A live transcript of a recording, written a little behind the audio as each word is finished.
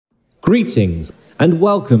Greetings and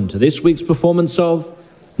welcome to this week's performance of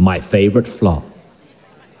My Favorite Flop.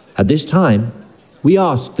 At this time, we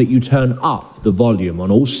ask that you turn up the volume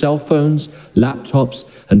on all cell phones, laptops,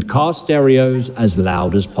 and car stereos as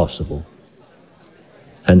loud as possible.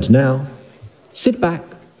 And now, sit back,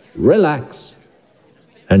 relax,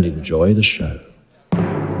 and enjoy the show.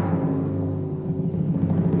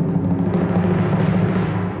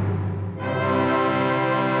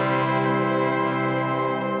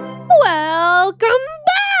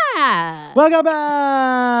 Welcome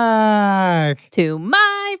back to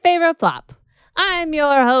My Favorite Flop. I'm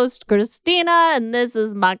your host, Christina, and this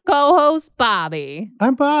is my co-host, Bobby.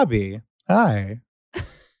 I'm Bobby. Hi.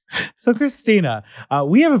 So, Christina,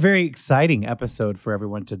 we have a very exciting episode for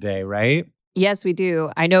everyone today, right? Yes, we do.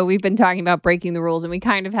 I know we've been talking about breaking the rules, and we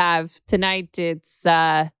kind of have. Tonight, it's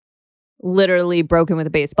literally broken with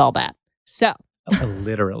a baseball bat. So.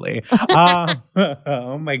 Literally.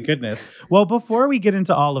 Oh my goodness. Well, before we get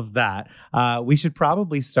into all of that, we should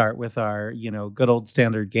probably start with our, good old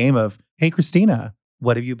standard game of, hey, Christina,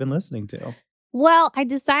 what have you been listening to? Well, I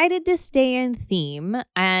decided to stay in theme,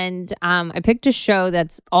 and I picked a show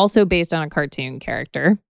that's also based on a cartoon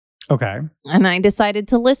character. Okay. And I decided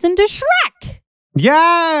to listen to Shrek.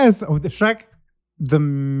 Yes. Oh, the Shrek. The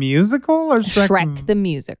musical or Shrek? Shrek the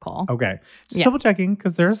musical. Okay. Just double checking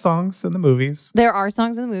because there are songs in the movies. There are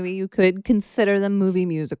songs in the movie. You could consider them movie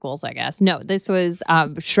musicals, I guess. No, this was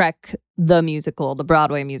Shrek the musical, the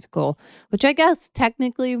Broadway musical, which I guess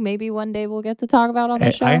technically maybe one day we'll get to talk about on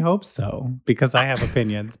the show. I hope so because I have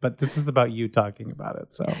opinions, but this is about you talking about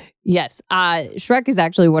it. So yes, Shrek is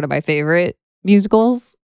actually one of my favorite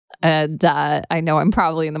musicals. And I know I'm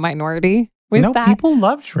probably in the minority with that. People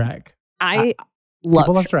love Shrek. I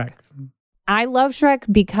love Shrek. I love Shrek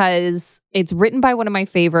because it's written by one of my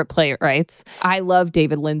favorite playwrights. I love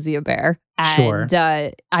David Lindsay-Abaire. Sure.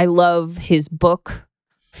 And I love his book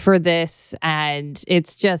for this. And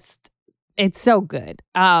it's so good.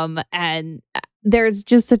 And there's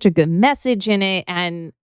just such a good message in it.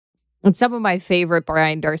 And it's some of my favorite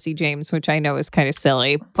Brian Darcy James, which I know is kind of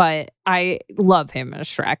silly, but I love him as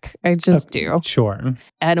Shrek. I just do. Sure.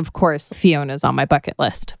 And of course, Fiona's on my bucket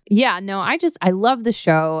list. Yeah, no, I love the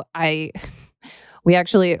show.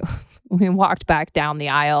 We walked back down the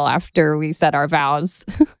aisle after we said our vows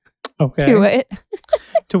to it.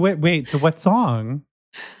 To what song?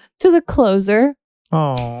 To the closer.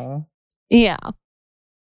 Oh. Yeah.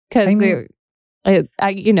 Because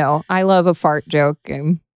I love a fart joke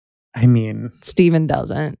and Steven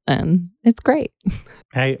doesn't, and it's great.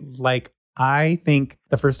 I think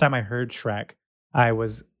the first time I heard Shrek, I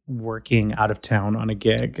was working out of town on a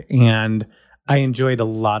gig, and I enjoyed a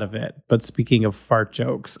lot of it. But speaking of fart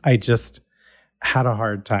jokes, I just had a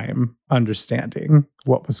hard time understanding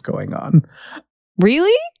what was going on.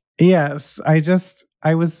 Really? Yes, I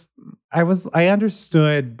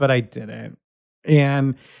understood, but I didn't.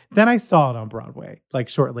 And then I saw it on Broadway,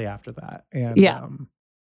 shortly after that, and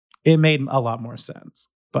it made a lot more sense,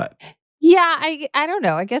 but yeah, I don't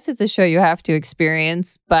know. I guess it's a show you have to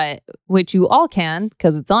experience, but which you all can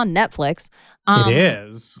because it's on Netflix. It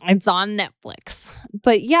is. It's on Netflix.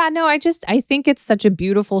 But yeah, no, I think it's such a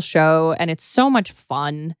beautiful show and it's so much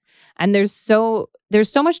fun. And there's so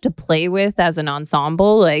much to play with as an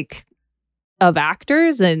ensemble, of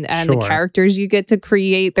actors and Sure. the characters you get to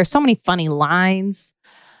create. There's so many funny lines.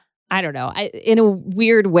 I don't know. In a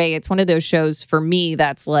weird way, it's one of those shows for me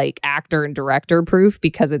that's actor and director proof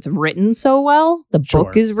because it's written so well. The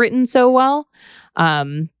book is written so well.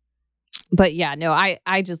 But yeah, no,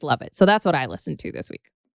 I just love it. So that's what I listened to this week.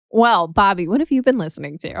 Well, Bobby, what have you been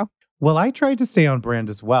listening to? Well, I tried to stay on brand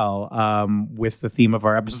as well with the theme of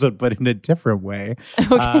our episode, but in a different way.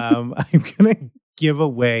 Okay. I'm going to give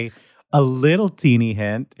away a little teeny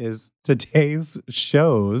hint is today's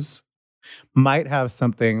shows might have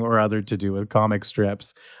something or other to do with comic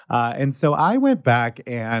strips. And so I went back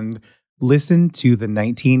and listened to the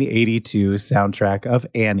 1982 soundtrack of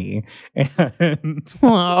Annie. And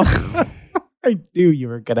I knew you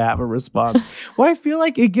were going to have a response. Well, I feel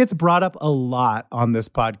like it gets brought up a lot on this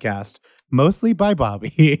podcast, mostly by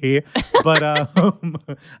Bobby. But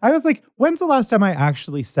I was like, when's the last time I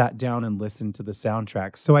actually sat down and listened to the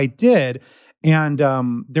soundtrack? So I did. And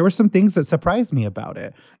there were some things that surprised me about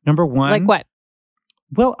it. Number one. Like what?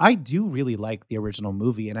 Well, I do really like the original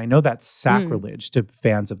movie. And I know that's sacrilege to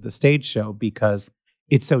fans of the stage show because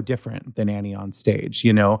it's so different than Annie on stage,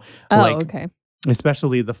 Okay.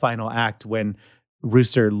 Especially the final act when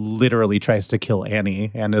Rooster literally tries to kill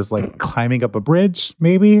Annie and is climbing up a bridge,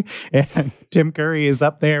 maybe. And Tim Curry is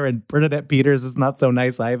up there and Bernadette Peters is not so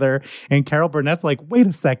nice either. And Carol Burnett's like, wait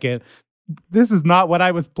a second. this is not what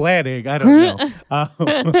I was planning. I don't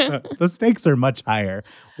know. The stakes are much higher.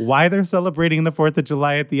 Why they're celebrating the 4th of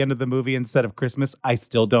July at the end of the movie instead of Christmas, I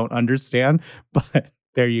still don't understand. But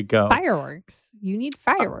there you go. Fireworks. You need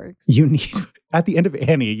fireworks. You need, at the end of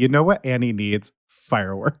Annie, you know what Annie needs?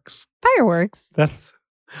 Fireworks. Fireworks. That's,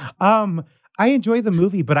 I enjoy the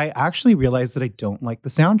movie, but I actually realized that I don't like the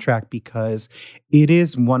soundtrack because it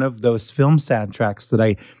is one of those film soundtracks that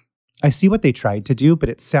I see what they tried to do, but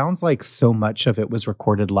it sounds like so much of it was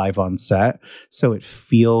recorded live on set. So it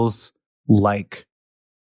feels like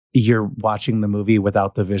you're watching the movie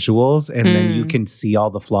without the visuals, and then you can see all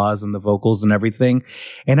the flaws in the vocals and everything.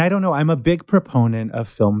 And I don't know, I'm a big proponent of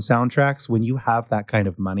film soundtracks. When you have that kind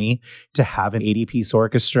of money to have an 80-piece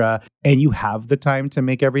orchestra and you have the time to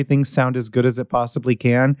make everything sound as good as it possibly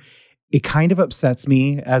can, it kind of upsets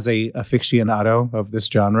me as a aficionado of this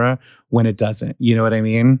genre when it doesn't. You know what I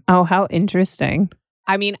mean? Oh, how interesting.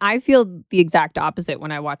 I mean, I feel the exact opposite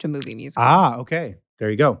when I watch a movie musical. Ah, okay.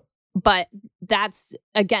 There you go. But that's,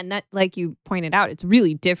 again, that, like you pointed out, it's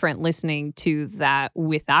really different listening to that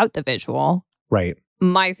without the visual. Right.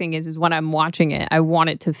 My thing is when I'm watching it, I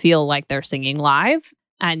want it to feel like they're singing live.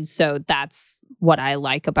 And so that's what I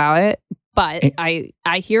like about it. But I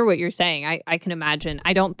hear what you're saying. I can imagine.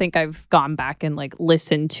 I don't think I've gone back and like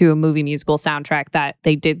listened to a movie musical soundtrack that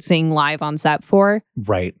they did sing live on set for.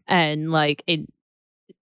 Right. And like it,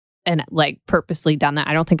 and like purposely done that.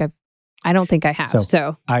 I don't think I have.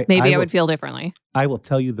 So maybe I would feel differently. I will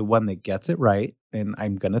tell you the one that gets it right, and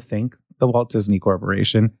I'm going to thank the Walt Disney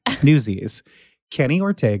Corporation, Newsies. Kenny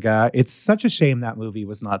Ortega. It's such a shame that movie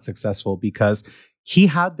was not successful because he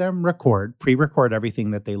had them pre-record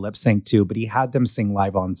everything that they lip sync to, but he had them sing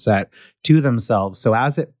live on set to themselves. So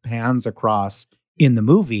as it pans across in the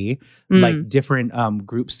movie, like different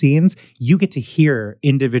group scenes, you get to hear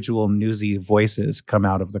individual Newsy voices come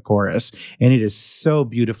out of the chorus. And it is so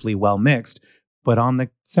beautifully well mixed. But on the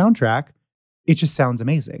soundtrack, it just sounds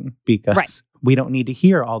amazing because we don't need to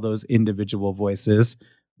hear all those individual voices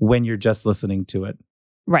when you're just listening to it.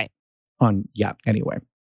 Right. Anyway.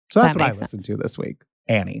 So that's what I listened to this week.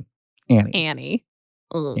 Annie. Ugh. Annie.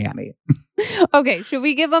 Okay, should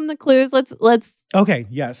we give them the clues? Let's. Okay,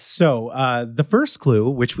 yes. So the first clue,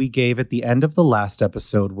 which we gave at the end of the last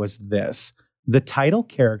episode, was this. The title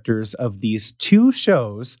characters of these two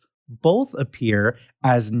shows both appear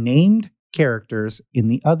as named characters in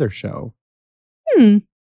the other show. Clue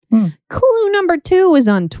number 2 is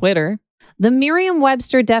on Twitter. The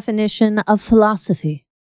Merriam-Webster definition of philosophy.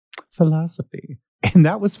 And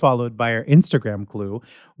that was followed by our Instagram clue,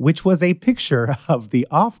 which was a picture of the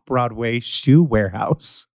off-Broadway shoe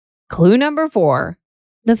warehouse. Clue number 4,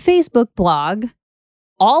 the Facebook blog,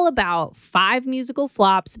 all about 5 musical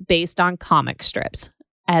flops based on comic strips.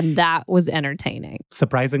 And that was entertaining.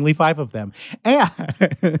 Surprisingly, 5 of them. And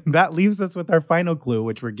that leaves us with our final clue,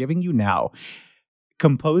 which we're giving you now.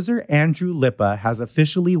 Composer Andrew Lippa has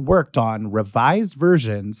officially worked on revised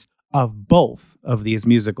versions of both of these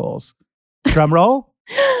musicals. Drum roll.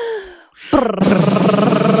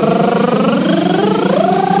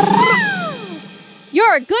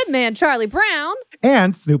 You're a good man, Charlie Brown.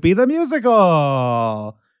 And Snoopy the Musical.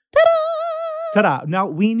 Ta-da! Ta-da. Now,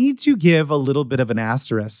 we need to give a little bit of an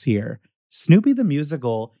asterisk here. Snoopy the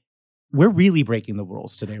Musical, we're really breaking the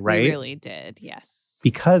rules today, right? We really did, yes.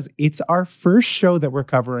 Because it's our first show that we're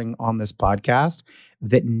covering on this podcast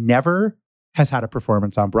that never has had a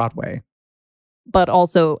performance on Broadway. But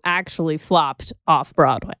also actually flopped off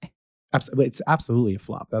Broadway. Absolutely. It's absolutely a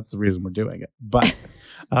flop. That's the reason we're doing it. But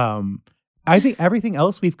I think everything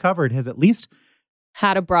else we've covered has at least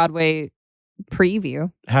had a Broadway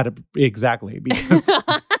preview. Exactly. Because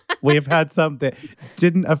we've had some that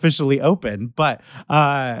didn't officially open. But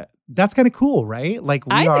that's kind of cool, right? Like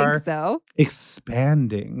we are think so.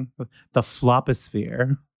 Expanding the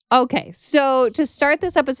floposphere. Okay. So to start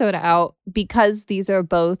this episode out, because these are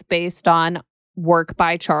both based on work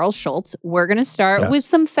by Charles Schulz, we're going to start with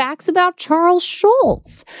some facts about Charles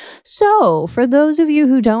Schulz. So, for those of you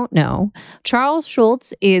who don't know, Charles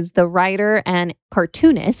Schulz is the writer and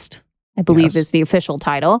cartoonist, I believe is the official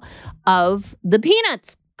title, of the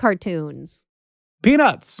Peanuts cartoons.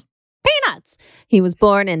 Peanuts! He was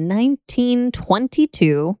born in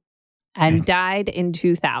 1922 and died in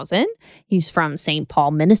 2000. He's from St.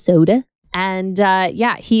 Paul, Minnesota. And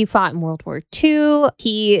he fought in World War II.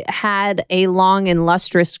 He had a long and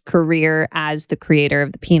lustrous career as the creator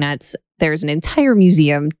of the Peanuts. There's an entire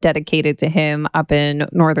museum dedicated to him up in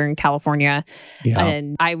Northern California. Yeah.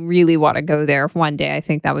 And I really want to go there one day. I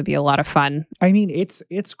think that would be a lot of fun. I mean,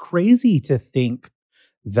 it's crazy to think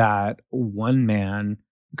that one man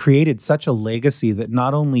created such a legacy that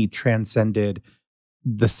not only transcended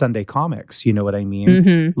the Sunday comics, you know what I mean?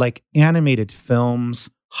 Mm-hmm. Like animated films,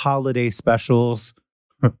 holiday specials,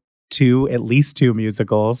 at least two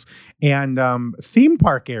musicals, and theme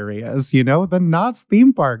park areas. You know, the Knott's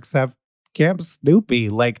theme parks have Camp Snoopy.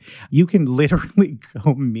 Like, you can literally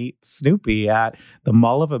go meet Snoopy at the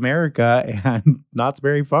Mall of America and Knott's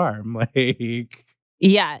Berry Farm. Like,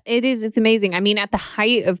 yeah, it is. It's amazing. I mean, at the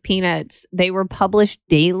height of Peanuts, they were published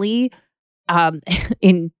daily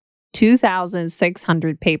in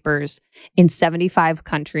 2,600 papers in 75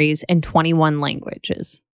 countries and 21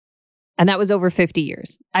 languages. And that was over 50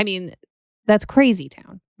 years. I mean, that's crazy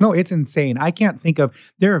town. no, it's insane. I can't think of,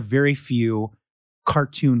 there are very few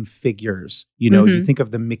cartoon figures. You know, you think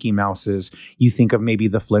of the Mickey Mouses, you think of maybe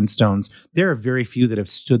the Flintstones. There are very few that have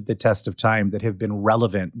stood the test of time, that have been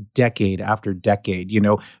relevant decade after decade. You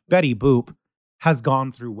know, Betty Boop has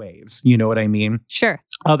gone through waves. You know what I mean? Sure.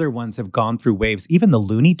 Other ones have gone through waves. Even the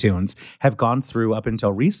Looney Tunes have gone through, up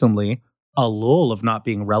until recently, a lull of not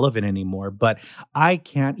being relevant anymore. But I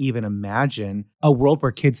can't even imagine a world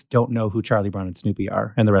where kids don't know who Charlie Brown and Snoopy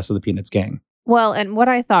are and the rest of the Peanuts gang. Well, and what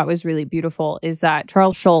I thought was really beautiful is that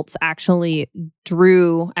Charles Schulz actually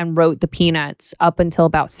drew and wrote the Peanuts up until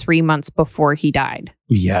about 3 months before he died.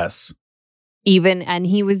 Yes. And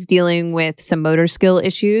he was dealing with some motor skill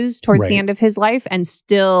issues towards the Right. end of his life and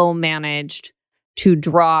still managed to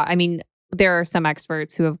draw. I mean, there are some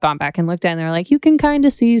experts who have gone back and looked at it and they're like, you can kind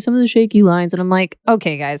of see some of the shaky lines. And I'm like,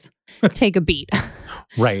 okay, guys, take a beat.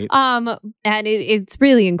 Right. And it's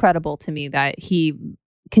really incredible to me that he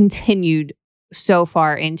continued so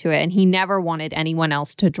far into it and he never wanted anyone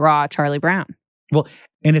else to draw Charlie Brown. Well,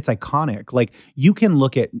 and it's iconic. Like, you can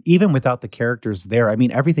look at, even without the characters there, I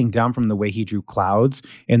mean, everything down from the way he drew clouds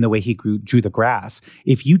and the way he drew the grass.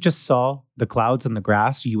 If you just saw the clouds and the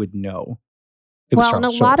grass, you would know. It was Well, and a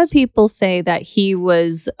Charles lot of Schulz. people say that he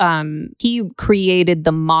was, he created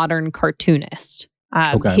the modern cartoonist.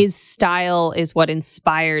 Okay. His style is what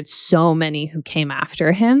inspired so many who came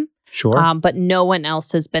after him. Sure. But no one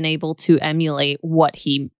else has been able to emulate what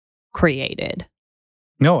he created.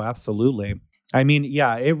 No, absolutely. I mean,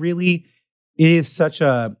 yeah, it really is such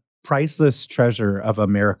a priceless treasure of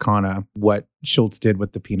Americana, what Schulz did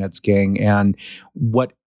with the Peanuts gang. And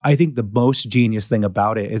what I think the most genius thing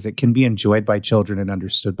about it is it can be enjoyed by children and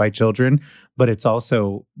understood by children, but it's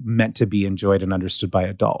also meant to be enjoyed and understood by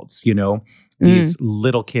adults. You know, these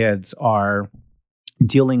little kids are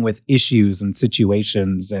dealing with issues and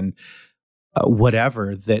situations and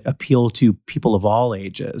whatever that appeal to people of all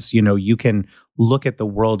ages. You know, you can look at the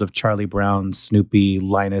world of Charlie Brown, Snoopy,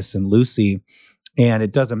 Linus, and Lucy, and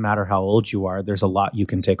it doesn't matter how old you are. There's a lot you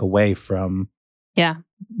can take away from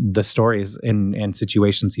the stories and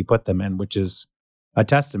situations he put them in, which is a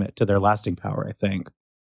testament to their lasting power, I think.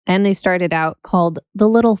 And they started out called The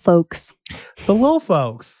Little Folks The little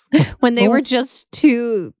folks. when they were just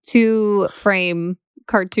two frame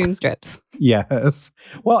cartoon strips. Yes.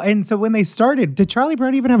 Well, and so when they started, did Charlie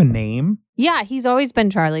Brown even have a name? Yeah, he's always been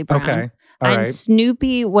Charlie Brown. Okay. All and right.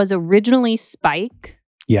 Snoopy was originally Spike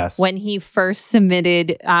Yes. when he first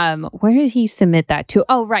submitted. Where did he submit that to?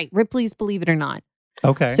 Oh, right, Ripley's Believe It or Not.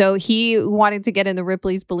 Okay. So he wanted to get in the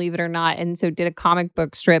Ripley's Believe It or Not, and so did a comic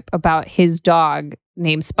book strip about his dog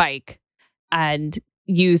named Spike, and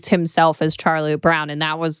used himself as Charlie Brown, and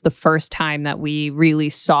that was the first time that we really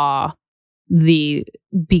saw the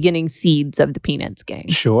beginning seeds of the Peanuts gang.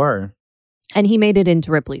 Sure. And he made it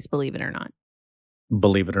into Ripley's Believe It or Not.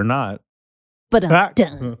 Believe it or not. But I'm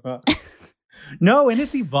done. No, and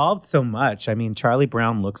it's evolved so much. I mean, Charlie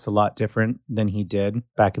Brown looks a lot different than he did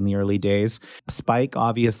back in the early days. Spike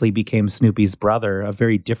obviously became Snoopy's brother, a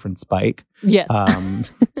very different Spike. Yes.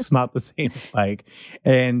 It's not the same Spike.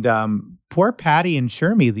 And poor Patty and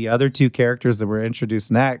Shermie, the other two characters that were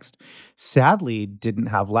introduced next, sadly didn't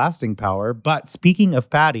have lasting power. But speaking of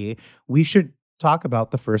Patty, we should talk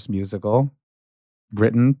about the first musical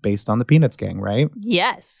written based on the Peanuts gang, right?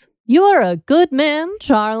 Yes. You're a good man,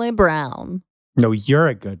 Charlie Brown. No, you're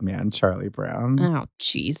a good man, Charlie Brown. Oh,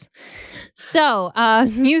 jeez. So,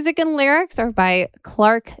 music and lyrics are by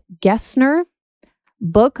Clark Gessner.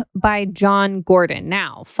 Book by John Gordon.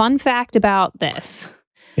 Now, fun fact about this.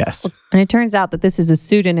 Yes. And it turns out that this is a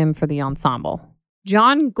pseudonym for the ensemble.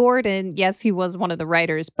 John Gordon, yes, he was one of the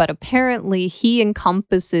writers, but apparently he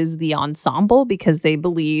encompasses the ensemble because they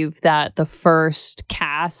believe that the first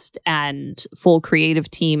cast and full creative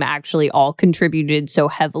team actually all contributed so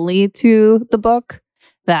heavily to the book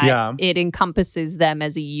that it encompasses them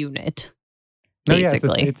as a unit. No, yeah,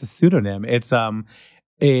 Basically. it's a pseudonym. It's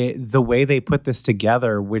the way they put this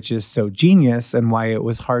together, which is so genius and why it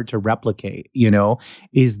was hard to replicate,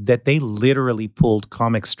 is that they literally pulled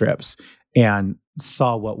comic strips and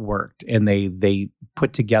saw what worked, and they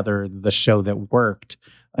put together the show that worked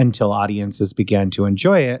until audiences began to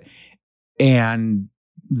enjoy it. And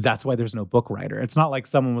that's why there's no book writer. It's not like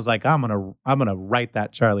someone was like, I'm gonna write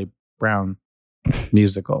that Charlie Brown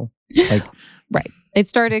musical. Like, right. It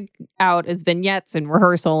started out as vignettes and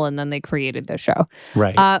rehearsal, and then they created the show.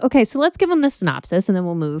 Right. Okay, so let's give them the synopsis, and then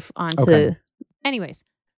we'll move on to... Okay. Anyways,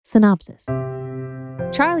 synopsis.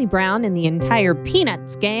 Charlie Brown and the entire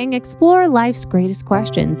Peanuts gang explore life's greatest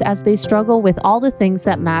questions as they struggle with all the things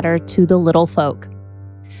that matter to the little folk.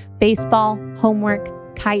 Baseball,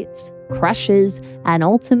 homework, kites, crushes, and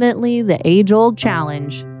ultimately the age-old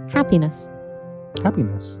challenge, happiness.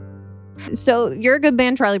 Happiness. So You're a Good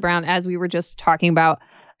Man, Charlie Brown, as we were just talking about,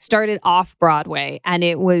 started off Broadway, and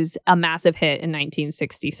it was a massive hit in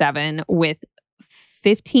 1967 with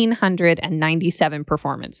 1,597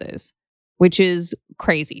 performances, which is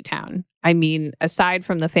crazy town. I mean, aside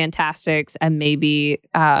from the Fantastics and maybe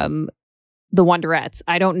the Wonderettes,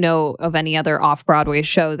 I don't know of any other off-Broadway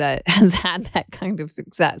show that has had that kind of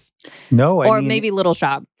success. No, or maybe Little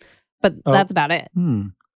Shop, but that's about it.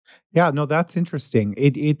 Yeah, no, that's interesting.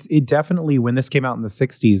 It definitely, when this came out in the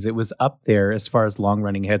 60s, it was up there as far as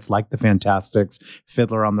long-running hits like the Fantastics,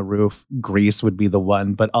 Fiddler on the Roof, Grease would be the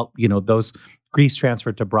one. But, those Grease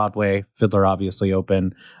transferred to Broadway, Fiddler obviously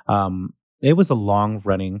opened. It was a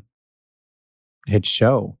long-running hit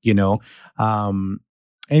show,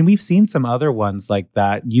 and we've seen some other ones like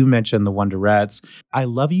that. You mentioned the Wonderettes. I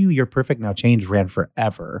Love You, You're Perfect, Now Change ran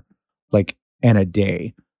forever, and a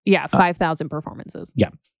day. Yeah, 5,000 performances.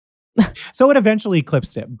 Yeah. So it eventually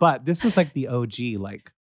eclipsed it, but this was like the OG,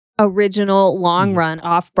 original long run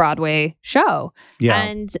off Broadway show. Yeah.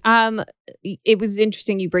 And it was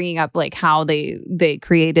interesting you bringing up how they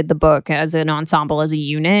created the book as an ensemble, as a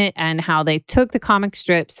unit, and how they took the comic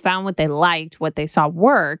strips, found what they liked, what they saw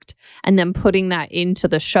worked, and then putting that into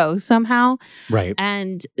the show somehow. Right.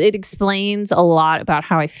 And it explains a lot about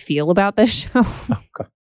how I feel about this show. Okay.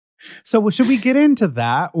 So should we get into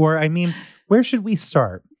that? Or, where should we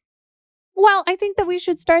start? Well, I think that we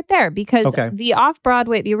should start there because the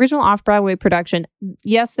original off-Broadway production,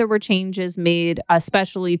 yes, there were changes made,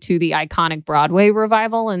 especially to the iconic Broadway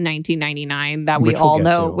revival in 1999 that we all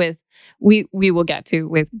know we will get to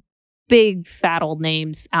with big fat old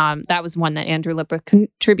names. That was one that Andrew Lippa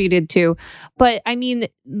contributed to. But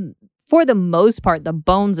for the most part, the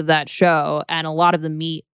bones of that show and a lot of the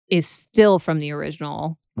meat is still from the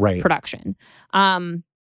original production.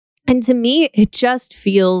 And to me, it just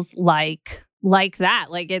feels like that.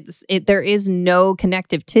 There is no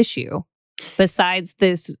connective tissue besides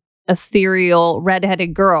this ethereal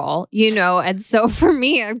redheaded girl, And so for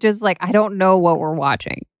me, I'm just I don't know what we're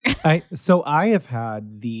watching. So I have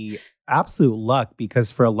had the absolute luck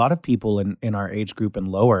because for a lot of people in our age group and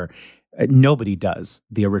lower, nobody does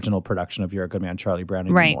the original production of You're a Good Man, Charlie Brown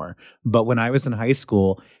anymore. Right. But when I was in high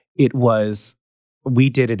school,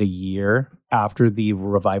 we did it a year after the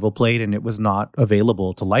revival played, and it was not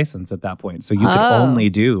available to license at that point. So you could only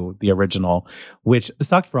do the original, which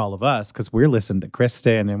sucked for all of us because we're listening to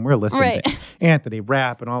Kristen and we're listening to Anthony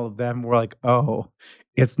Rapp and all of them. We're like, oh,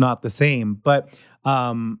 it's not the same. But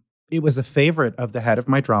it was a favorite of the head of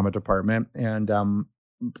my drama department and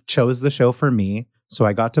chose the show for me. So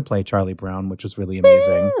I got to play Charlie Brown, which was really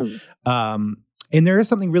amazing. And there is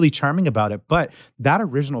something really charming about it. But that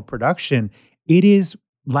original production, it is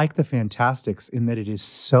like the Fantastics in that it is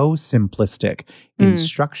so simplistic in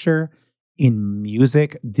structure, in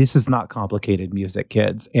music. This is not complicated music,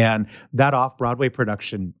 kids. And that off-Broadway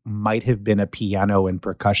production might have been a piano and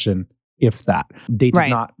percussion, if that. They did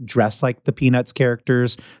not dress like the Peanuts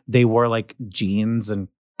characters. They wore jeans and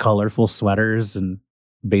colorful sweaters and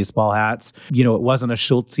baseball hats. It wasn't a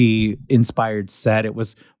Schultzy inspired set. It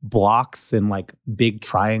was blocks and big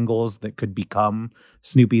triangles that could become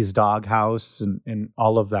Snoopy's doghouse and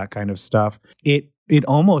all of that kind of stuff. It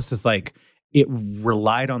almost is it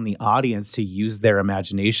relied on the audience to use their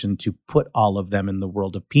imagination to put all of them in the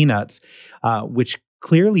world of Peanuts, which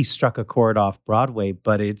clearly struck a chord off Broadway.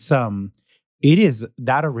 But it is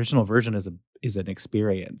that original version is an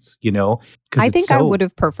experience, I think I would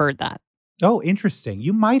have preferred that. Oh, interesting.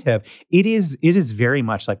 You might have. It is very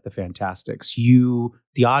much like the Fantastics.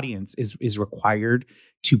 The audience is required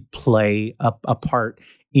to play a part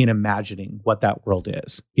in imagining what that world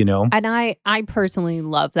is, you know? And I personally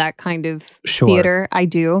love that kind of Sure. theater. I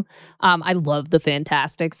do. I love The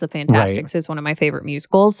Fantastics. The Fantastics is one of my favorite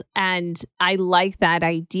musicals, and I like that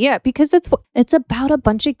idea because it's about a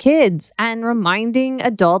bunch of kids and reminding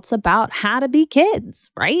adults about how to be kids,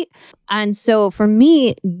 right? And so for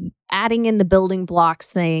me, adding in the building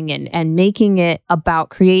blocks thing and making it about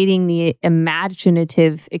creating the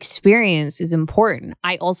imaginative experience is important.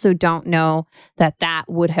 I also don't know that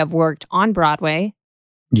would have worked on Broadway.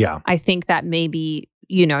 Yeah. I think that maybe,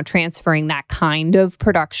 transferring that kind of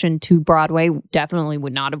production to Broadway definitely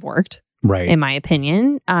would not have worked, Right. in my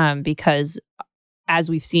opinion, because as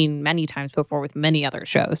we've seen many times before with many other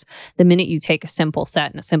shows, the minute you take a simple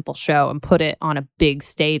set and a simple show and put it on a big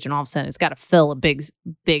stage, and all of a sudden it's got to fill a big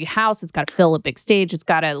house, it's got to fill a big stage, it's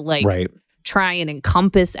got to Right. try and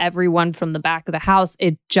encompass everyone from the back of the house,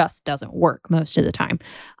 it just doesn't work most of the time.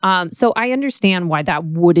 So I understand why that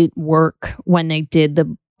wouldn't work when they did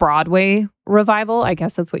the Broadway revival. I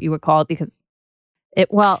guess that's what you would call it, because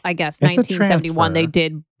I guess It's a 1971 they transfer.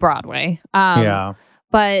 did Broadway. Yeah.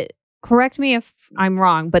 But correct me if I'm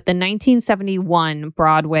wrong, but the 1971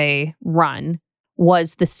 Broadway run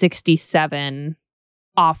was the 67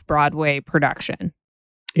 off-Broadway production.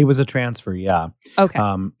 It was a transfer. Yeah. Okay.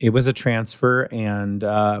 It was a transfer, and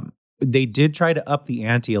they did try to up the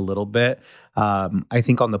ante a little bit. I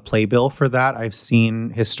think on the playbill for that, I've seen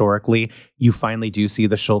historically, you finally do see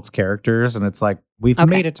the Schultz characters, and it's like, we've Okay.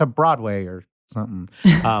 made it to Broadway or something.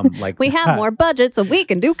 Like we have that. more budget, so we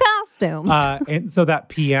can do costumes. And so that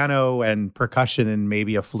piano and percussion and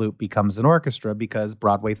maybe a flute becomes an orchestra because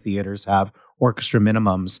Broadway theaters have orchestra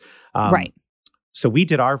minimums. Right. So we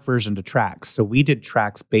did our version to tracks. So we did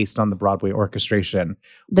tracks based on the Broadway orchestration.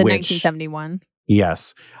 The which- 1971.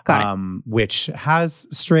 Yes. Got it. Which has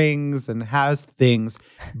strings and has things,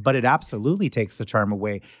 but it absolutely takes the charm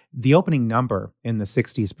away. The opening number in the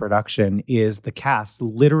 60s production is the cast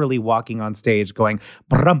literally walking on stage going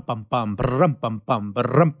brum bum bum brum bum bum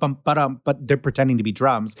brum bum bum, but they're pretending to be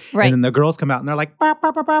drums. Right. And then the girls come out and they're like bop,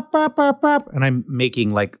 bop, bop, bop, bop, bop, bop, and I'm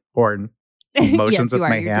making like horn motions yes, with you are.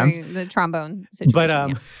 my You're hands. doing the trombone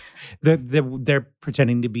situation. But they're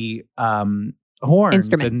pretending to be horns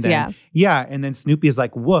Instruments, and then, yeah. and then Snoopy is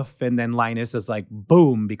like woof, and then Linus is like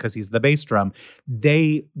boom because he's the bass drum.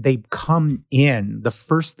 They come in. The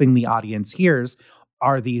first thing the audience hears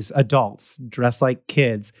are these adults dressed like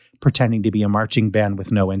kids pretending to be a marching band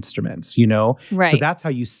with no instruments, So Right. that's how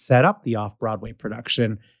you set up the off-Broadway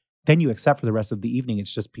production. Then you accept for the rest of the evening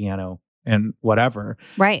it's just piano and whatever.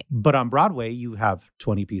 Right. But on Broadway you have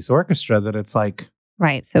 20-piece orchestra that it's like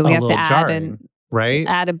Right. So we a have to little jarring, right?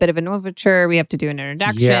 add a bit of an overture. We have to do an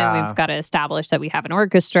introduction. Yeah. We've got to establish that we have an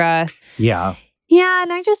orchestra. Yeah. Yeah,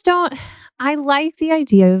 and I like the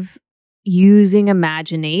idea of using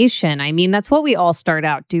imagination. I mean, that's what we all start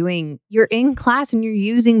out doing. You're in class and you're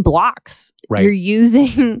using blocks. Right. You're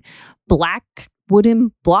using black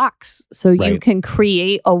wooden blocks so you Right. can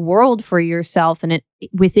create a world for yourself and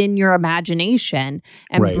within your imagination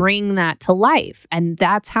and Right. bring that to life. And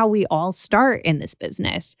that's how we all start in this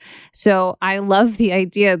business. So I love the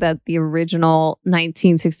idea that the original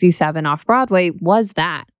 1967 off-Broadway was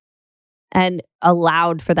that and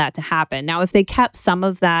allowed for that to happen. Now, if they kept some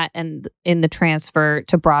of that and in the transfer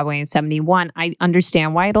to Broadway in 71, I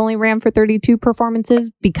understand why it only ran for 32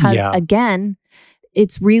 performances because, Yeah. again,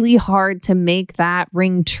 it's really hard to make that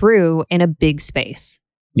ring true in a big space.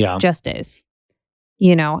 Yeah. Just is.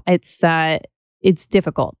 It's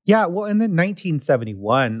difficult. Yeah. Well, and then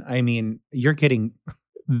 1971, I mean, you're getting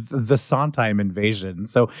the Sondheim invasion.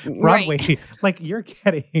 So Broadway, Right. like you're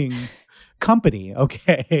getting Company,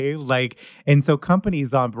 okay? Like, and so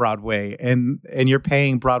Company's on Broadway and you're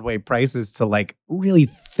paying Broadway prices to like really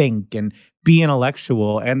think and be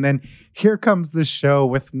intellectual. And then here comes the show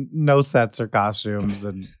with no sets or costumes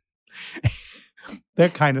and they're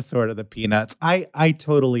kind of sort of the peanuts. I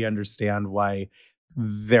totally understand why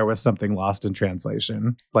there was something lost in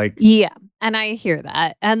translation. Like, Yeah, and I hear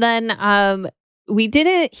that. And then we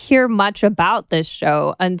didn't hear much about this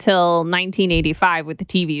show until 1985 with the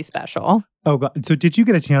TV special. oh God. So did you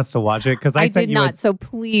get a chance to watch it? Because I sent did you not. So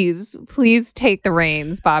please take the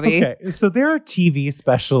reins, Bobby. Okay, so there are TV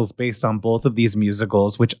specials based on both of these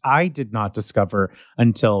musicals, which I did not discover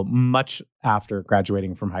until much after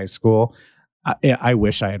graduating from high school. I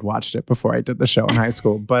wish I had watched it before I did the show in high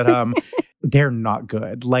school, but they're not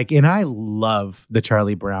good. Like, and I love the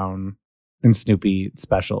Charlie Brown and Snoopy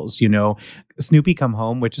specials. Snoopy Come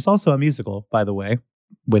Home, which is also a musical, by the way,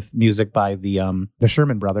 with music by the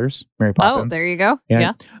Sherman Brothers, Mary Oh, Poppins. there you go. Yeah.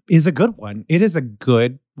 Yeah. Is a good one. It is a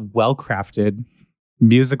good, well-crafted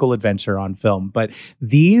musical adventure on film. But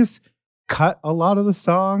these cut a lot of the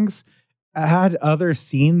songs, add other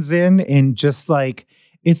scenes in, and just like,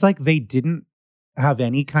 it's like they didn't have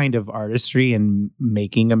any kind of artistry in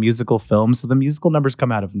making a musical film. So the musical numbers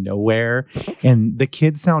come out of nowhere and the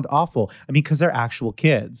kids sound awful. I mean, because they're actual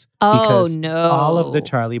kids. Oh, Because no. all of the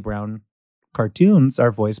Charlie Brown cartoons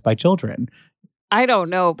are voiced by children. I don't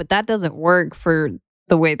know, but that doesn't work for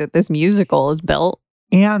the way that this musical is built.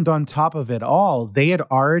 And on top of it all, they had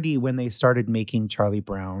already, when they started making Charlie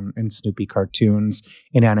Brown and Snoopy cartoons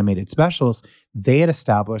and animated specials, they had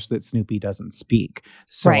established that Snoopy doesn't speak.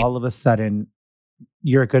 So Right. all of a sudden,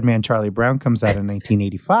 You're a Good Man, Charlie Brown comes out in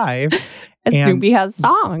 1985. And And Snoopy has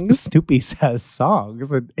songs. Snoopy has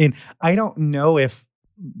songs. And I don't know if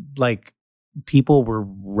like people were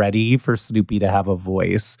ready for Snoopy to have a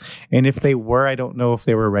voice. And if they were, I don't know if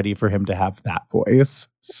they were ready for him to have that voice.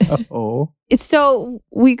 So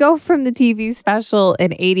we go from the TV special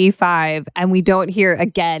in 85 and we don't hear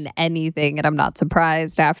again anything. And I'm not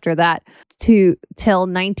surprised after that till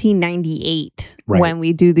 1998 Right. when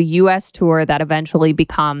we do the US tour that eventually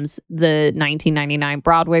becomes the 1999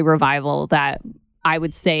 Broadway revival that I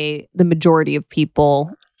would say the majority of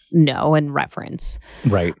people know and reference.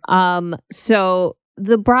 Right. So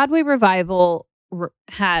the Broadway revival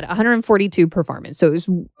had 142 performances. So it was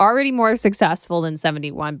already more successful than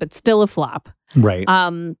 71, but still a flop. Right.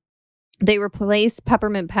 They replaced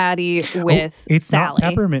Peppermint Patty with It's Sally. not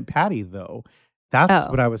Peppermint Patty, though. That's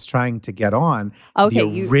what I was trying to get on. Okay, the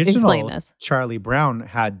you original explain this. Charlie Brown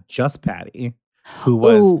had just Patty, who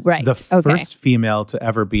was right. the Okay. first female to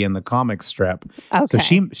ever be in the comic strip. Okay. So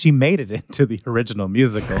she made it into the original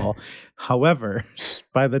musical. However,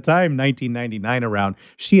 by the time 1999 around,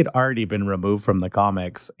 she had already been removed from the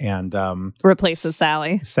comics and Replaced with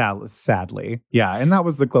Sally. Sadly. Yeah, and that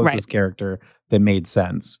was the closest character that made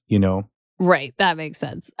sense, you know? Right. That makes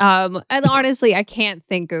sense. And honestly, I can't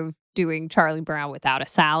think of doing Charlie Brown without a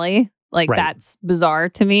Sally. Like, Right. that's bizarre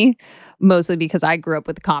to me, mostly because I grew up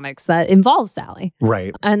with comics that involve Sally.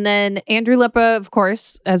 Right. And then Andrew Lippa, of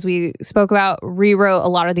course, as we spoke about, rewrote a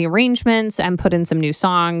lot of the arrangements and put in some new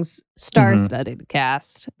songs. Star-studded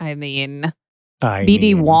cast. I mean,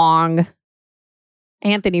 B.D. Wong,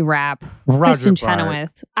 Anthony Rapp, Roger Kristen Bart.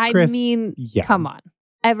 Chenoweth. I Chris- mean, yeah. come on.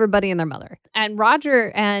 Everybody and their mother. And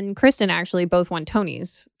Roger and Kristen actually both won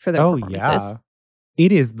Tonys for their performances. Yeah.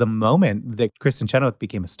 It is the moment that Kristen Chenoweth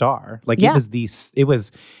became a star. Like Yeah.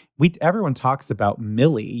 everyone talks about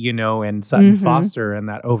Millie, you know, and Sutton Mhm. Foster and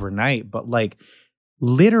that Overnight, but like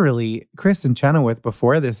literally Kristen Chenoweth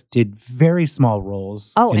before this did very small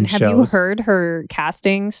roles. Oh, in and have shows. you heard her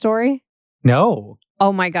casting story? No.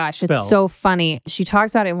 Oh my gosh, Spill. it's so funny. She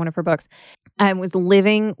talks about it in one of her books. I was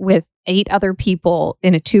living with 8 other people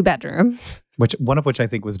in a 2-bedroom. One of which I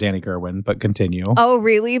think was Danny Gerwin, but continue. Oh,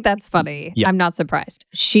 really? That's funny. Yeah. I'm not surprised.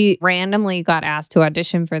 She randomly got asked to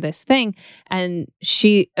audition for this thing. And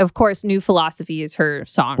she, of course, New Philosophy is her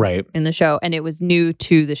song Right. in the show. And it was new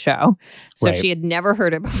to the show. So Right. she had never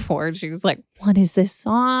heard it before. She was like, what is this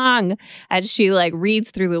song? And she like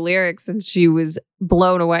reads through the lyrics and she was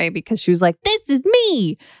blown away because she was like, this is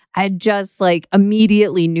me. I just like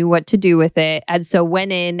immediately knew what to do with it. And so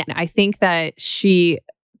went in. And I think that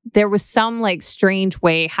there was some like strange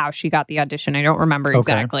way how she got the audition. I don't remember Okay.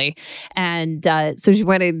 exactly. And so she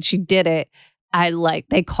went in, she did it.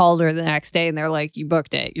 They called her the next day and they're like, you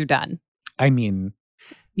booked it. You're done. I mean,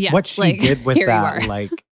 Yeah. what she like, did with here you that, are.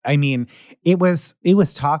 like, I mean, it was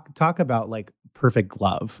talk about like perfect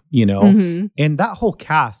glove, you know? Mhm. And that whole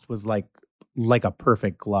cast was like a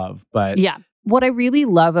perfect glove, but Yeah. What I really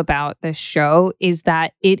love about this show is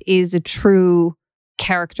that it is a true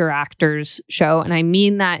character actors show. And I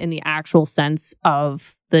mean that in the actual sense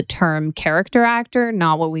of the term character actor,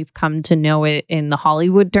 not what we've come to know it in the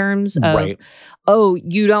Hollywood terms of, right. oh,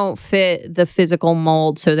 you don't fit the physical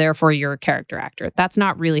mold, so therefore you're a character actor. That's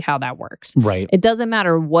not really how that works. Right. It doesn't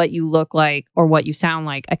matter what you look like or what you sound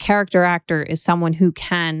like. A character actor is someone who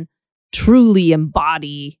can truly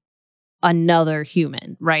embody another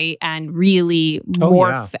human, right? And really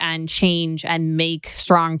morph and change and make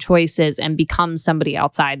strong choices and become somebody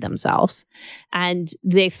outside themselves. And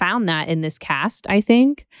they found that in this cast, I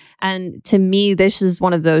think. And to me, this is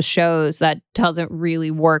one of those shows that doesn't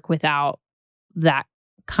really work without that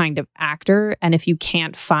kind of actor. And if you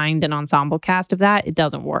can't find an ensemble cast of that, it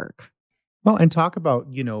doesn't work. Well, and talk about,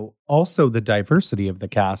 you know, also the diversity of the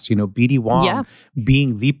cast, you know, B.D. Wong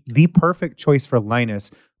being the perfect choice for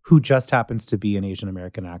Linus, who just happens to be an Asian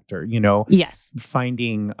American actor, you know? Yes.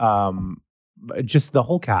 Finding just the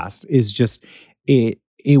whole cast is just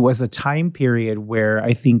it was a time period where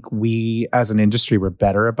I think we as an industry were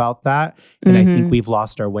better about that. And I think we've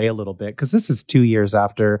lost our way a little bit because this is 2 years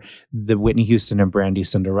after the Whitney Houston and Brandy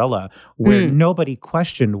Cinderella, where nobody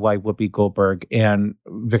questioned why Whoopi Goldberg and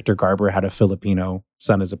Victor Garber had a Filipino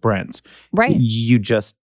son as a prince. Right.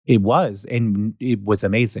 It was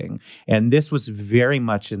amazing. And this was very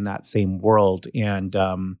much in that same world. And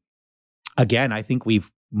again, I think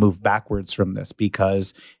we've moved backwards from this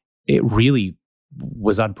because it really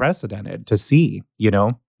was unprecedented to see,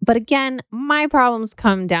 But again, my problems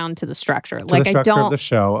come down to the structure. The structure of the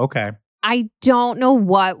show. Okay. I don't know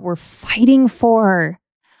what we're fighting for.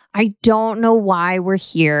 I don't know why we're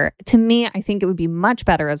here. To me, I think it would be much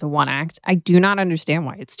better as a one act. I do not understand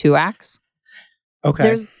why it's 2 acts.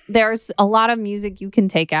 Okay. There's a lot of music you can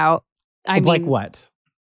take out. I like mean, what?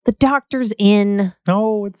 The Doctor's In.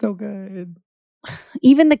 Oh, it's so good.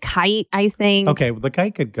 Even the Kite, I think. Okay, well, the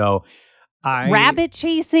Kite could go. Rabbit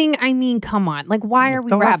chasing? I mean, come on. Like, why are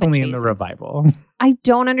we rabbit That's only chasing? in the revival. I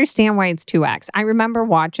don't understand why it's 2 acts. I remember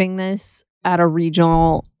watching this at a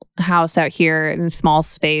regional house out here in a small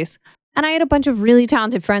space. And I had a bunch of really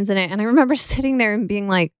talented friends in it. And I remember sitting there and being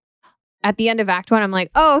like, at the end of Act 1, I'm like,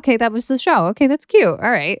 oh, okay, that was the show. Okay, that's cute.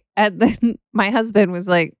 All right. And then my husband was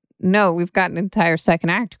like, no, we've got an entire second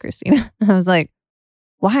act, Christina. And I was like,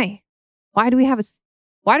 why? Why do we have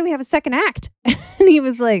a second act? And he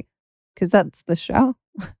was like, because that's the show.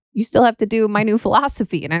 You still have to do My New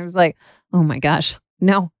Philosophy. And I was like, oh my gosh,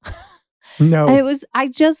 no. No. And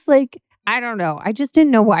I don't know. I just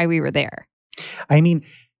didn't know why we were there. I mean,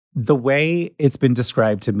 the way it's been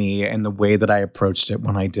described to me and the way that I approached it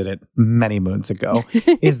when I did it many moons ago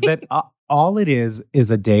is that all it is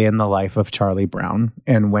a day in the life of Charlie Brown.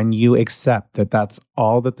 And when you accept that that's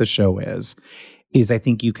all that the show is I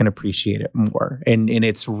think you can appreciate it more. And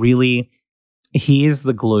it's really, he is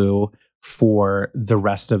the glue for the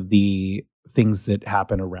rest of the things that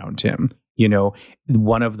happen around him.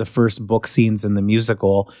 One of the first book scenes in the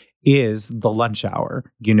musical is the lunch hour,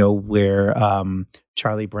 where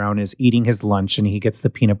Charlie Brown is eating his lunch and he gets the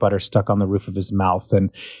peanut butter stuck on the roof of his mouth.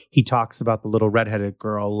 And he talks about the little redheaded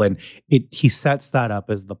girl and he sets that up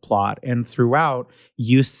as the plot. And throughout,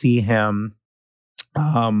 you see him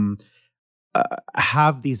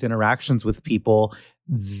have these interactions with people,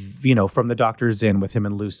 from the Doctor's In with him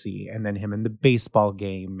and Lucy, and then him in the baseball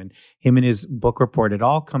game and him in his book report. It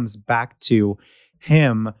all comes back to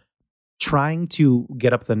him trying to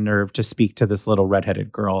get up the nerve to speak to this little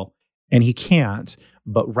redheaded girl. And he can't.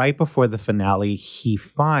 But right before the finale, he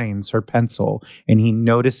finds her pencil and he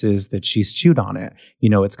notices that she's chewed on it.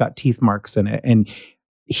 It's got teeth marks in it. And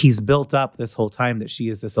he's built up this whole time that she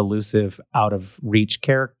is this elusive, out of reach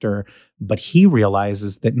character, but he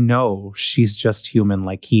realizes that no, she's just human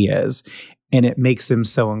like he is. And it makes him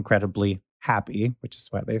so incredibly happy, which is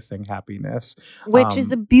why they sing Happiness. Which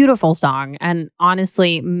is a beautiful song and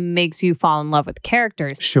honestly makes you fall in love with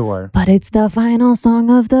characters. Sure. But it's the final song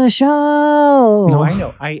of the show. No, I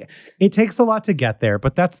know. It takes a lot to get there,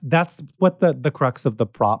 but that's what the crux of the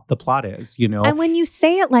plot is, And when you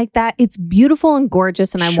say it like that, it's beautiful and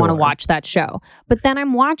gorgeous and I want to watch that show. But then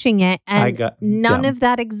I'm watching it and none of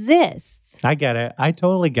that exists. I get it. I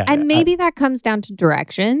totally get it. And maybe that comes down to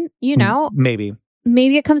direction, Maybe.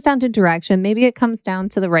 Maybe it comes down to direction. Maybe it comes down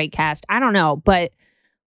to the right cast. I don't know. But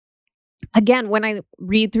again, when I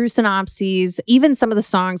read through synopses, even some of the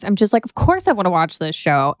songs, I'm just like, of course I want to watch this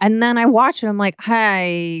show. And then I watch it. I'm like,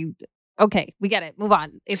 hey, okay, we get it. Move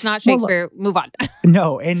on. It's not Shakespeare. Move on.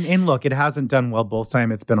 No. And look, it hasn't done well both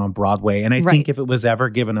times it's been on Broadway. And I think if it was ever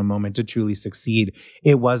given a moment to truly succeed,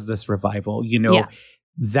 it was this revival.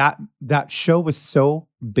 That show was so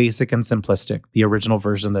basic and simplistic, the original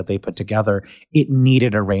version that they put together. It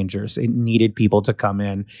needed arrangers. It needed people to come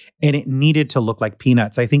in and it needed to look like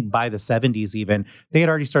Peanuts. I think by the 70s even, they had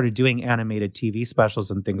already started doing animated TV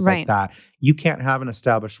specials and things like that. You can't have an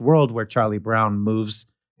established world where Charlie Brown moves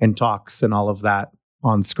and talks and all of that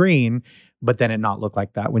on screen, but then it not look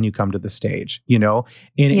like that when you come to the stage, And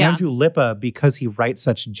Andrew Lippa, because he writes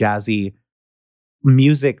such jazzy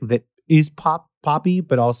music that is poppy,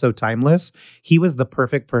 but also timeless, he was the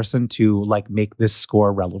perfect person to make this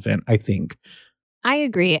score relevant, I think. I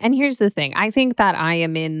agree. And here's the thing. I think that I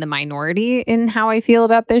am in the minority in how I feel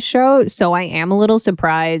about this show. So I am a little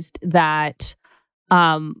surprised that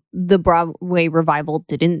the Broadway revival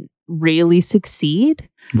didn't really succeed.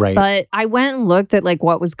 Right. But I went and looked at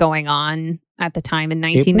what was going on at the time in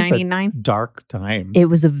 1999. It was a dark time. It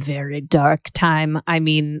was a very dark time. I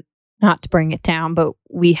mean, not to bring it down, but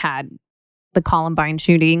we had the Columbine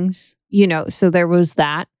shootings, so there was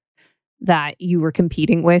that you were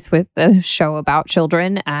competing with the show about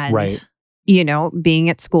children. And being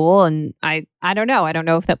at school. And I don't know. I don't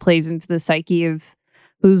know if that plays into the psyche of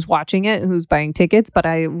who's watching it, who's buying tickets, but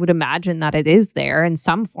I would imagine that it is there in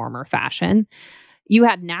some form or fashion. You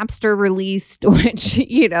had Napster released, which,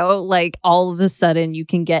 like all of a sudden you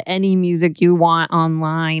can get any music you want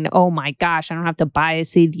online. Oh my gosh, I don't have to buy a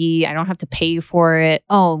CD. I don't have to pay for it.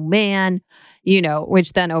 Oh man,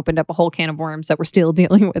 which then opened up a whole can of worms that we're still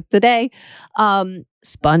dealing with today.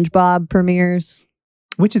 SpongeBob premieres.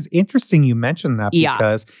 Which is interesting you mentioned that Yeah.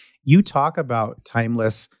 because you talk about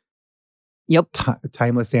timeless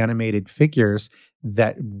animated figures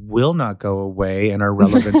that will not go away and are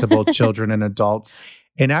relevant to both children and adults,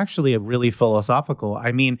 and actually really philosophical.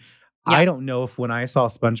 I mean, Yeah. I don't know if when I saw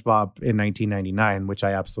SpongeBob in 1999, which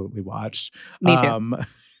I absolutely watched, Me too.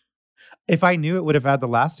 if I knew it would have had the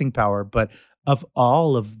lasting power, but of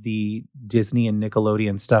all of the Disney and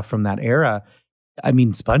Nickelodeon stuff from that era, I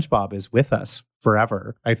mean, SpongeBob is with us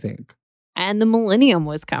forever, I think. And the millennium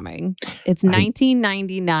was coming. It's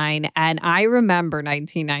 1999. And I remember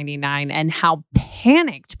 1999 and how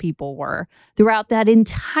panicked people were throughout that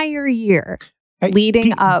entire year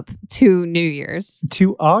leading up to New Year's.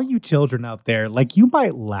 To all you children out there, like, you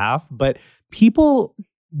might laugh, but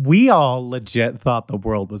we all legit thought the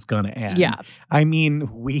world was going to end. Yeah. I mean,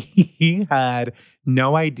 we had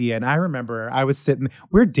no idea. And I remember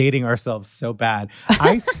we're dating ourselves so bad.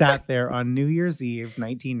 I sat there on New Year's Eve,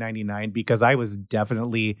 1999, because I was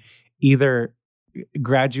definitely either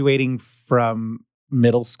graduating from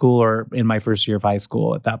middle school or in my first year of high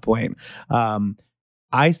school at that point.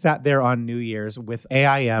 I sat there on New Year's with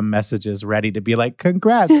AIM messages ready to be like,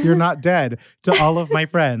 congrats, you're not dead, to all of my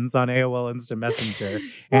friends on AOL Instant Messenger.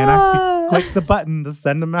 And I clicked the button to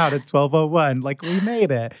send them out at 12:01. Like, we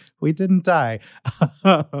made it. We didn't die.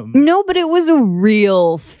 No, but it was a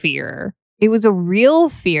real fear. It was a real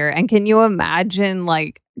fear. And can you imagine,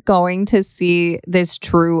 like, going to see this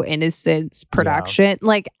True Innocence production? Yeah.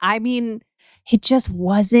 Like, I mean, it just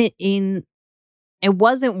wasn't it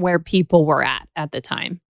wasn't where people were at the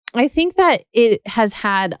time. I think that it has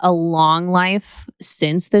had a long life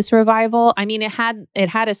since this revival. I mean, it had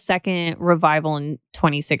a second revival in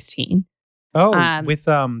 2016. Oh, with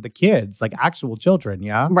the kids, like actual children,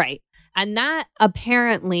 yeah? Right. And that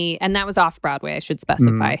apparently, and that was off Broadway, I should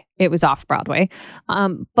specify. It was off Broadway.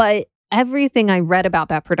 But everything I read about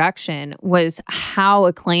that production was how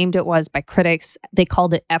acclaimed it was by critics. They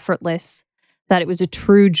called it effortless, that it was a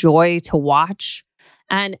true joy to watch.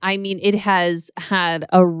 And I mean, it has had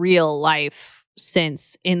a real life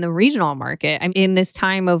since in the regional market. I mean, in this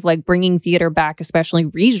time of like bringing theater back, especially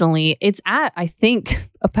regionally, it's at, I think,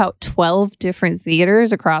 about 12 different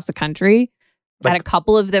theaters across the country. Like, at a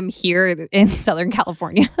couple of them here in Southern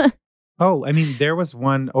California. Oh, I mean, there was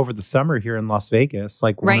one over the summer here in Las Vegas,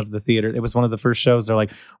 like one of the theaters. It was one of the first shows. They're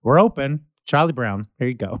like, we're open. Charlie Brown. Here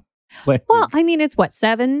you go. Well, I mean, it's what,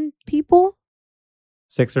 7 people?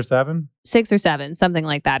 6 or 7? 6 or 7, something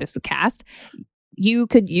like that is the cast. You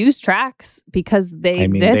could use tracks because they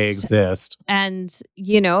exist. And,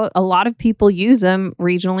 a lot of people use them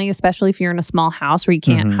regionally, especially if you're in a small house where you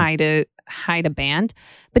can't hide a band.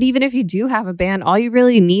 But even if you do have a band, all you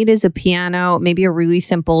really need is a piano, maybe a really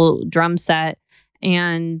simple drum set,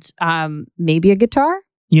 and maybe a guitar.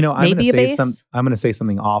 I'm going to say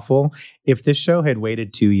something awful. If this show had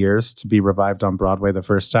waited 2 years to be revived on Broadway the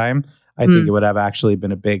first time, I think it would have actually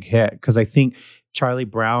been a big hit, because I think Charlie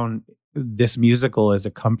Brown, this musical, is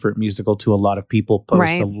a comfort musical to a lot of people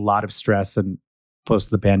post a lot of stress and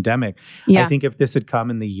post the pandemic. Yeah. I think if this had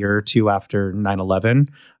come in the year or two after 9/11,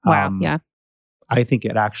 I think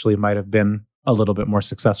it actually might have been a little bit more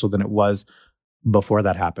successful than it was before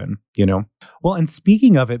that happened, Well, and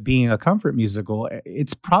speaking of it being a comfort musical,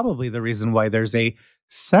 it's probably the reason why there's a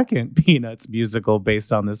second Peanuts musical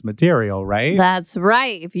based on this material, right? That's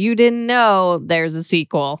right. If you didn't know, there's a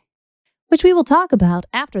sequel, which we will talk about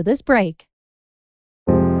after this break.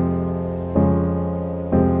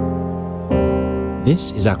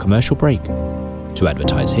 This is our commercial break. To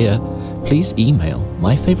advertise here, please email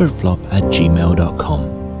myfavoriteflop@gmail.com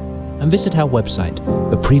and visit our website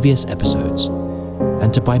for previous episodes.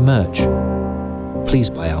 And to buy merch, please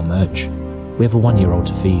buy our merch. We have a 1-year-old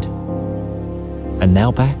to feed. And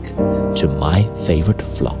now back to My Favorite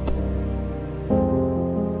Flop.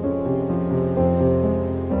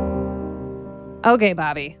 Okay,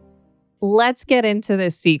 Bobby, let's get into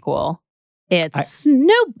this sequel. It's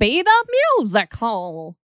Snoopy the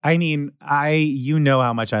Musical. I mean, you know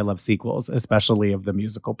how much I love sequels, especially of the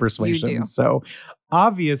musical Persuasion. You do. So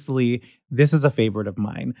obviously, this is a favorite of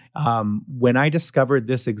mine. When I discovered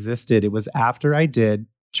this existed, it was after I did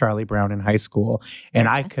Charlie Brown in high school, and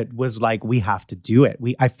I was like, we have to do it.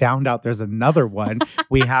 I found out there's another one.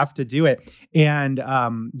 We have to do it. And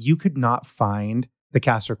you could not find the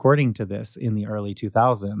cast recording to this in the early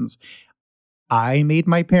 2000s. I made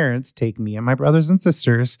my parents take me and my brothers and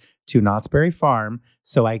sisters to Knott's Berry Farm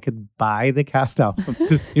so I could buy the cast album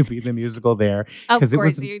to Snoopy the Musical there. Of It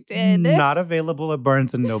course was you did. not available at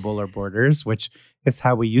Barnes & Noble or Borders, which is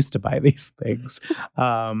how we used to buy these things.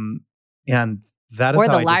 And that is Or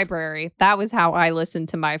how the I library. That was how I listened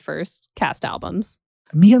to my first cast albums.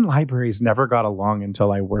 me and libraries never got along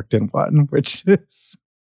until I worked in one, which is...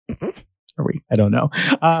 Are we? I don't know.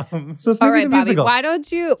 So Snoopy All right, the Bobby,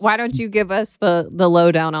 Musical. why don't you give us the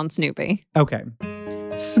lowdown on Snoopy? Okay.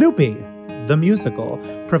 Snoopy, the musical,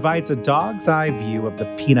 provides a dog's eye view of the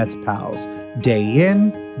Peanuts pals. Day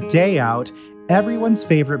in, day out, everyone's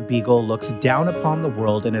favorite beagle looks down upon the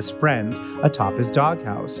world and his friends atop his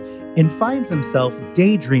doghouse and finds himself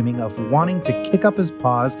daydreaming of wanting to kick up his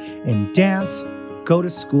paws and dance, go to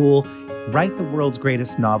school, write the world's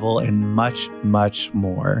greatest novel, and much, much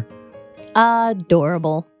more.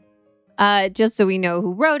 Adorable. Just so we know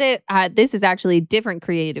who wrote it, this is actually a different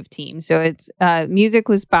creative team. So it's music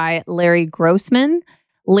was by Larry Grossman,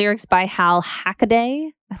 lyrics by Hal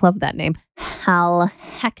Hackaday. I love that name, Hal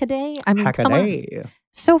Hackaday. I mean, come on. Hackaday.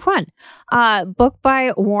 So fun. Book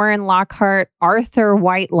by Warren Lockhart, Arthur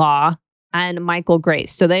Whitelaw, and Michael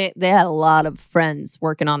Grace. So they had a lot of friends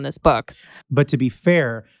working on this book. But to be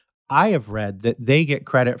fair, I have read that they get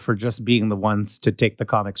credit for just being the ones to take the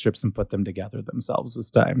comic strips and put them together themselves this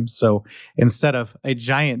time. So instead of a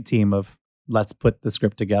giant team of let's put the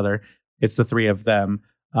script together, it's the three of them.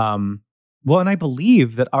 Well, and I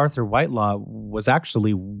believe that Arthur Whitelaw was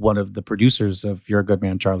actually one of the producers of You're a Good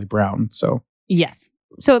Man, Charlie Brown. So Yes.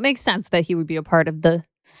 So it makes sense that he would be a part of the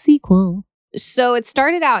sequel. So it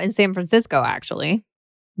started out in San Francisco, actually.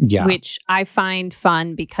 yeah, Which I find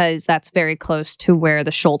fun because that's very close to where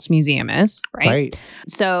the Schultz Museum is, right?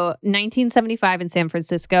 So 1975 in San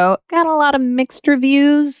Francisco got a lot of mixed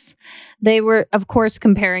reviews. They were, of course,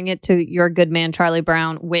 comparing it to You're a Good Man, Charlie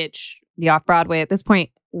Brown, which the off-Broadway at this point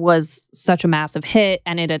was such a massive hit,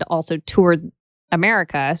 and it had also toured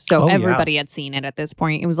America. So everybody had seen it at this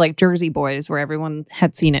point. It was like Jersey Boys, where everyone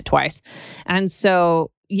had seen it twice. And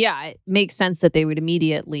so, yeah, it makes sense that they would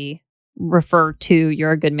immediately refer to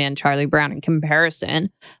You're a Good Man, Charlie Brown in comparison.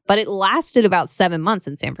 But it lasted about 7 months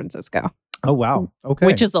in San Francisco. Oh, wow. Okay.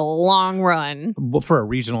 Which is a long run. Well, for a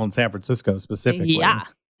regional in San Francisco specifically. Yeah.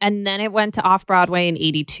 And then it went to Off-Broadway in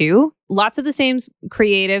 82. Lots of the same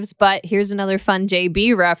creatives, but here's another fun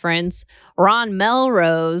JB reference. Ron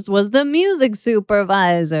Melrose was the music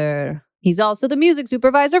supervisor. He's also the music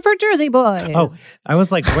supervisor for Jersey Boys. Oh, I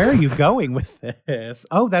was like, where are you going with this?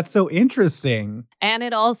 Oh, that's so interesting. And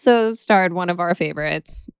it also starred one of our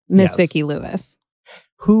favorites, Miss Yes. Vicki Lewis.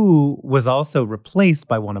 Who was also replaced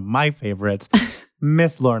by one of my favorites,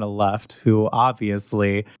 Miss Lorna Luft, who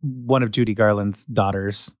obviously one of Judy Garland's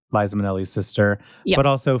daughters, Liza Minnelli's sister, Yep. but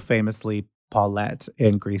also famously Paulette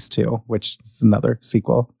in Grease 2, which is another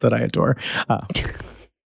sequel that I adore.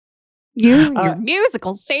 Your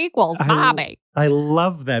musical sequels, Bobby. I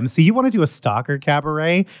love them. See, you want to do a stalker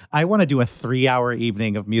cabaret? I want to do a 3-hour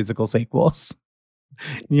evening of musical sequels.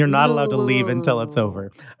 You're not allowed to leave until it's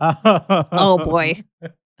over. Oh, boy.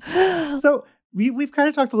 So we've kind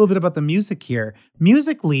of talked a little bit about the music here.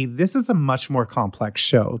 Musically, this is a much more complex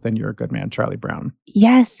show than You're a Good Man, Charlie Brown.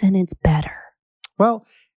 Yes, and it's better. Well,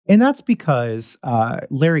 and that's because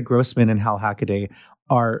Larry Grossman and Hal Hackaday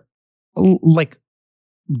are like,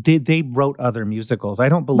 they wrote other musicals. I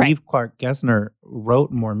don't believe Clark Gessner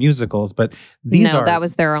wrote more musicals, but these are... that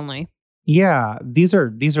was their only. Yeah, these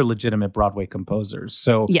are legitimate Broadway composers.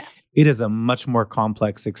 So Yes. it is a much more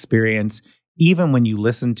complex experience, even when you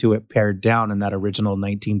listen to it pared down in that original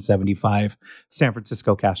 1975 San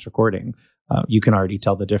Francisco cast recording. You can already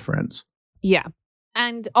tell the difference. Yeah.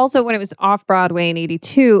 And also when it was off Broadway in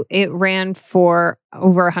 82, it ran for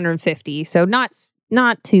over 150. So not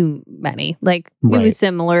too many. Like it Right. was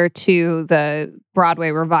similar to the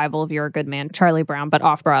Broadway revival of You're a Good Man, Charlie Brown, but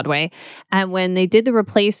off Broadway. And when they did the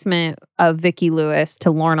replacement of Vicki Lewis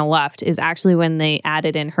to Lorna Luft is actually when they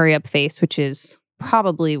added in Hurry Up Face, which is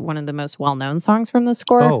probably one of the most well-known songs from the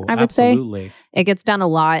score, I would absolutely. say. It gets done a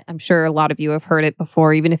lot. I'm sure a lot of you have heard it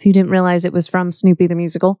before, even if you didn't realize it was from Snoopy the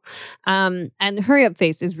Musical. And Hurry Up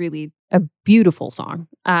Face is really a beautiful song.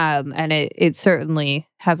 And it certainly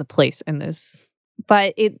has a place in this.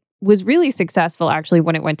 But it was really successful actually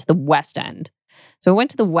when it went to the West End. So it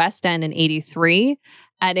went to the West End in 83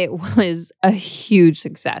 and it was a huge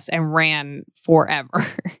success and ran forever.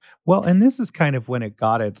 Well, and this is kind of when it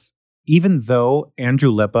got its even though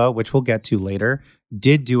Andrew Lippa, which we'll get to later,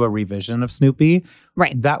 did do a revision of Snoopy,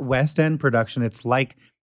 Right. that West End production, it's like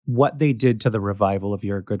what they did to the revival of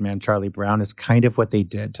You're a Good Man, Charlie Brown is kind of what they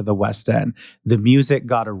did to the West End. The music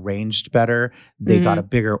got arranged better. They got a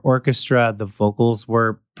bigger orchestra. The vocals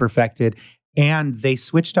were perfected. And they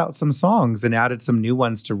switched out some songs and added some new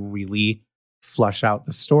ones to really flush out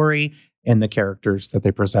the story and the characters that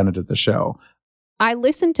they presented at the show. I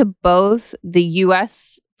listened to both the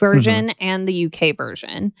US version and the UK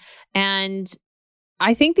version. And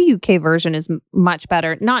I think the UK version is much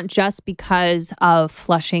better, not just because of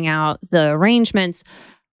flushing out the arrangements,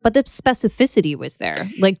 but the specificity was there.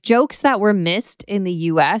 Like jokes that were missed in the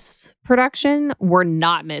US production were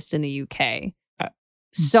not missed in the UK.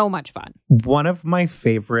 So much fun. One of my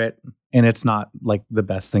favorite, and it's not like the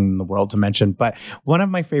best thing in the world to mention, but one of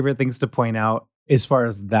my favorite things to point out as far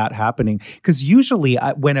as that happening, because usually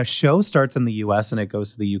when a show starts in the US and it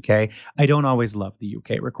goes to the UK, I don't always love the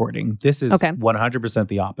UK recording. This is 100%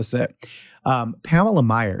 the opposite. Pamela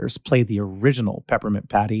Myers played the original Peppermint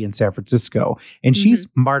Patty in San Francisco, and she's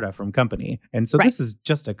Marta from Company. And so this is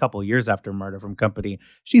just a couple years after Marta from Company.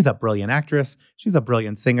 She's a brilliant actress. She's a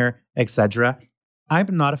brilliant singer, etc.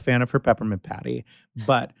 I'm not a fan of her Peppermint Patty,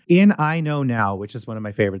 but in I Know Now, which is one of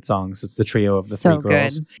my favorite songs, it's the trio of the three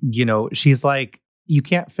girls. You know, she's like, you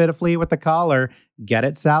can't fit a flea with a collar. Get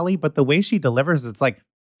it, Sally? But the way she delivers, it's like,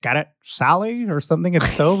 got it, Sally? Or something.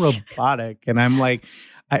 It's so robotic. And I'm like,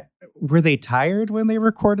 were they tired when they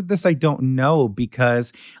recorded this? I don't know,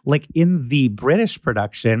 because like in the British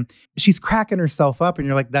production, she's cracking herself up and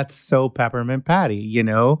you're like, that's so Peppermint Patty, you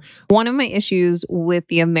know? One of my issues with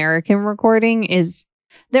the American recording is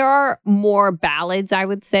there are more ballads, I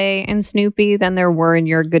would say, in Snoopy than there were in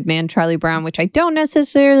You're a Good Man, Charlie Brown, which I don't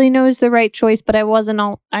necessarily know is the right choice, but I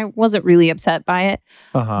wasn't really upset by it.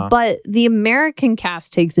 But the American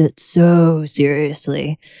cast takes it so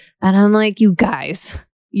seriously. And I'm like, you guys,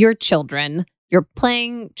 you're children. You're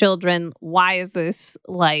playing children. Why is this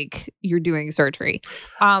like you're doing surgery?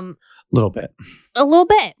 A little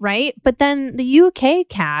bit, right? But then the UK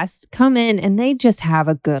cast come in and they just have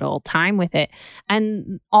a good old time with it.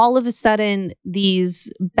 And all of a sudden, these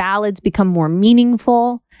ballads become more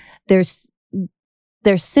meaningful. There's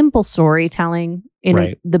simple storytelling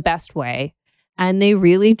in the best way. And they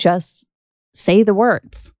really just say the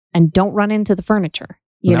words and don't run into the furniture.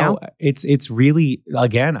 You know? It's really,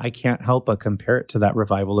 again, I can't help but compare it to that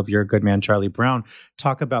revival of You're a Good Man, Charlie Brown.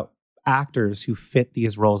 Talk about actors who fit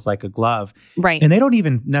these roles like a glove. Right. And they don't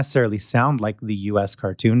even necessarily sound like the US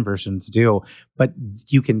cartoon versions do, but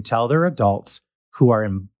you can tell they're adults who are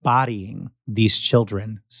embodying these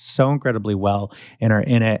children so incredibly well and are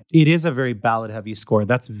in it. It is a very ballad heavy score.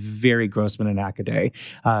 That's very Grossman and Ackaday,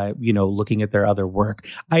 looking at their other work.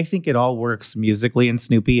 I think it all works musically in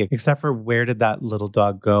Snoopy, except for Where Did That Little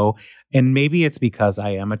Dog Go? And maybe it's because I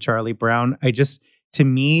am a Charlie Brown. To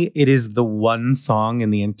me, it is the one song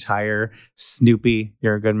in the entire Snoopy,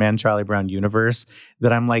 You're a Good Man, Charlie Brown universe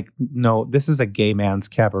that I'm like, no, this is a gay man's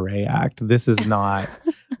cabaret act. This is not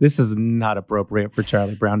appropriate for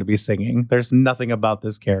Charlie Brown to be singing. There's nothing about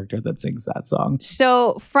this character that sings that song.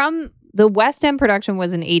 So from the West End production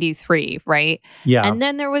was in 83, right? Yeah. And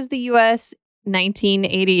then there was the US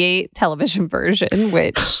 1988 television version,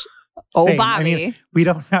 which... Oh, Same. Bobby. I mean, we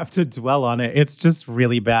don't have to dwell on it. It's just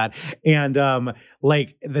really bad. And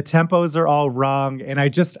like the tempos are all wrong. And I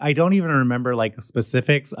don't even remember like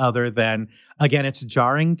specifics other than, again, it's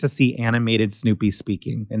jarring to see animated Snoopy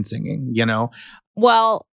speaking and singing, you know?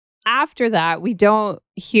 Well, after that, we don't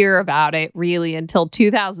hear about it really until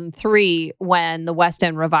 2003 when the West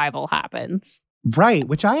End revival happens. Right,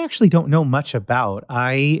 which I actually don't know much about.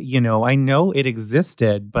 I know it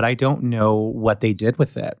existed, but I don't know what they did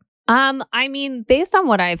with it. I mean, based on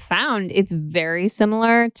what I've found, it's very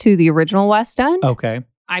similar to the original West End. Okay.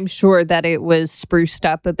 I'm sure that it was spruced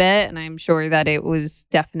up a bit, and I'm sure that it was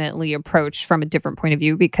definitely approached from a different point of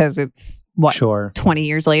view because it's 20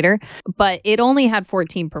 years later. But it only had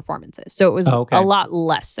 14 performances, so it was a lot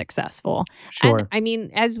less successful. Sure. And I mean,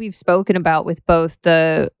 as we've spoken about with both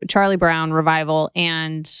the Charlie Brown revival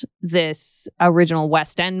and this original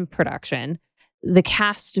West End production, the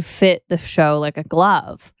cast fit the show like a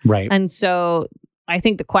glove. Right. And so I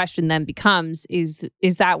think the question then becomes, is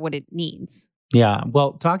that what it needs? Yeah.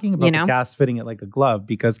 Well, talking about the cast fitting it like a glove,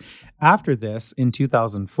 because after this, in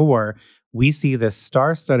 2004, we see this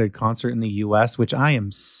star-studded concert in the US, which I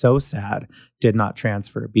am so sad did not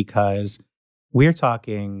transfer because we're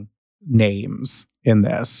talking names in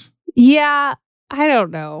this. Yeah. I don't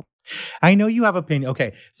know. I know you have opinion.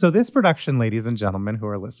 Okay, so this production, ladies and gentlemen who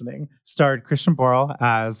are listening, starred Christian Borle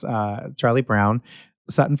as Charlie Brown,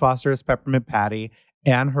 Sutton Foster as Peppermint Patty,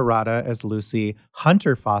 Anne Harada as Lucy,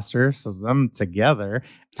 Hunter Foster, so them together,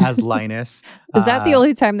 as Linus. Is that the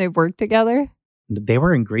only time they've worked together? They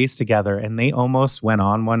were in Grease together, and they almost went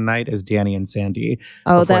on one night as Danny and Sandy.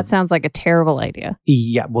 Oh, that sounds like a terrible idea.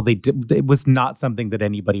 Yeah, well, they did. It was not something that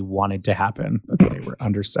anybody wanted to happen. They were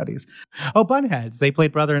understudies. Oh, Bunheads. They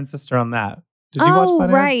played brother and sister on that. Did you watch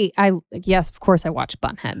Bunheads? Right. Yes, of course I watched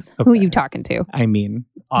Bunheads. Okay. Who are you talking to? I mean,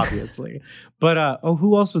 obviously. But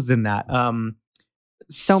who else was in that?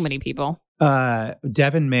 So many people.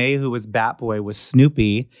 Devin May, who was Batboy, was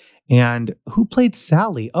Snoopy. And who played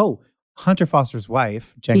Sally? Oh, Hunter Foster's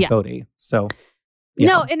wife, Jen Cody. So, yeah.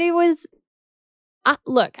 No, and it was,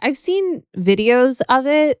 look, I've seen videos of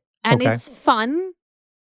it, and it's fun.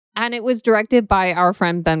 And it was directed by our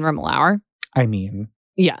friend Ben Rimalower. I mean.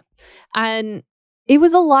 Yeah. And it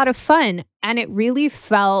was a lot of fun. And it really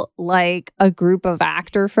felt like a group of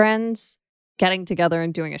actor friends getting together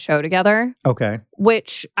and doing a show together. Okay.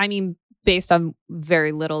 Which, I mean, based on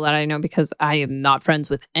very little that I know, because I am not friends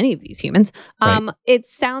with any of these humans, it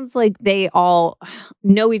sounds like they all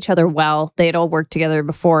know each other well. They'd all worked together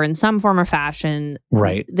before in some form or fashion.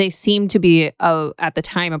 Right. They seem to be, at the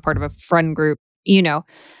time, a part of a friend group,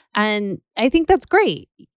 and I think that's great.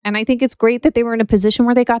 And I think it's great that they were in a position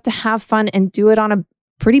where they got to have fun and do it on a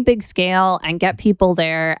pretty big scale and get people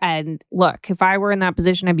there. And look, if I were in that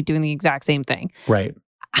position, I'd be doing the exact same thing. Right.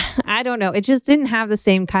 I don't know. It just didn't have the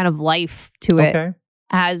same kind of life to it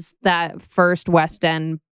as that first West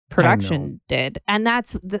End production did. And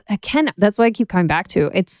that's why I keep coming back to.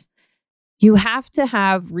 You have to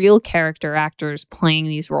have real character actors playing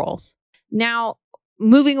these roles. Now,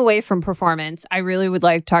 moving away from performance, I really would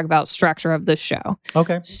like to talk about structure of the show.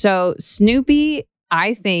 Okay. So Snoopy,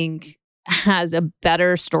 I think, has a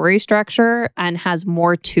better story structure and has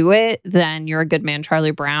more to it than You're a Good Man,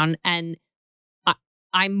 Charlie Brown. And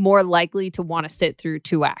I'm more likely to want to sit through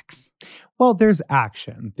 2 acts. Well, there's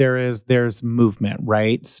action. There's movement,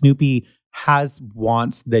 right? Snoopy has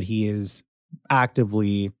wants that he is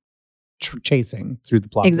actively chasing through the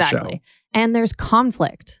plot of the show. And there's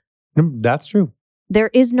conflict. That's true. There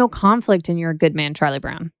is no conflict in You're a Good Man, Charlie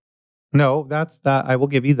Brown. No, that I will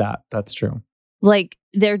give you that. That's true. Like,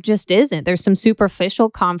 there just isn't. There's some superficial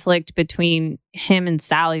conflict between him and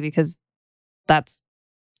Sally because that's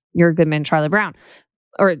You're a Good Man, Charlie Brown.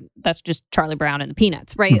 Or that's just Charlie Brown and the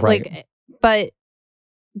Peanuts, right? Like, but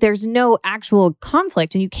there's no actual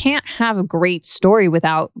conflict, and you can't have a great story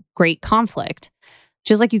without great conflict.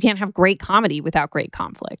 Just like you can't have great comedy without great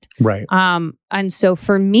conflict. Right. And so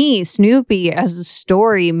for me, Snoopy as a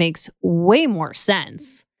story makes way more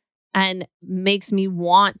sense and makes me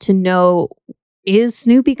want to know, is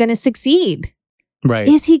Snoopy going to succeed? Right.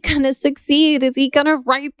 Is he going to succeed? Is he going to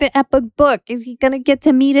write the epic book? Is he going to get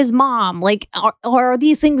to meet his mom? Like, or are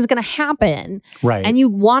these things going to happen? Right. And you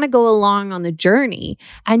want to go along on the journey.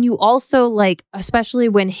 And you also, like, especially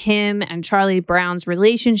when him and Charlie Brown's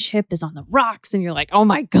relationship is on the rocks and you're like, oh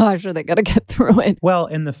my gosh, are they going to get through it? Well,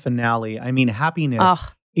 in the finale, I mean, happiness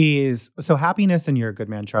Happiness and You're a Good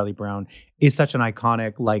Man, Charlie Brown is such an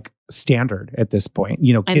iconic, like, standard at this point.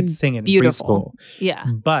 Kids sing it in preschool. Yeah.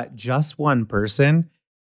 But Just One Person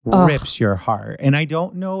rips your heart. And I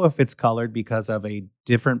don't know if it's colored because of a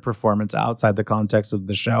different performance outside the context of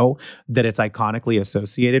the show that it's iconically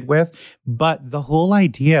associated with. But the whole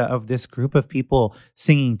idea of this group of people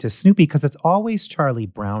singing to Snoopy, because it's always Charlie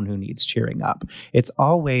Brown who needs cheering up. It's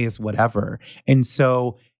always whatever. And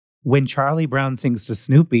so when Charlie Brown sings to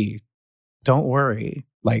Snoopy, don't worry,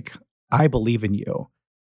 like, I believe in you.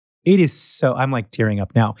 It is so, I'm like tearing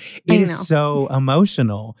up now. It is so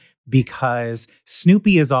emotional because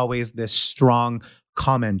Snoopy is always this strong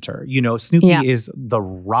commenter. Snoopy is the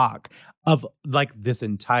rock of, like, this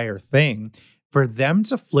entire thing. For them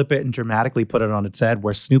to flip it and dramatically put it on its head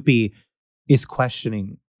where Snoopy is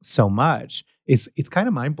questioning so much, it's kind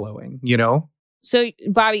of mind-blowing, So,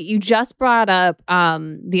 Bobby, you just brought up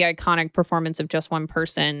the iconic performance of Just One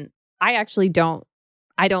Person. I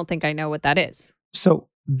don't think I know what that is. So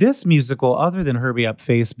this musical, other than Herbie Up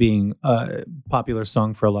Face being a popular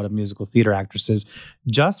song for a lot of musical theater actresses,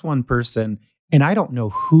 Just One Person, and I don't know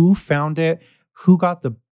who found it, who got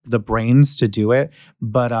the brains to do it,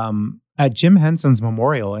 but at Jim Henson's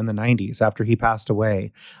memorial in the 90s, after he passed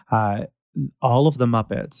away, all of the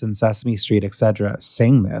Muppets and Sesame Street, etc.,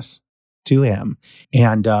 sang this to him.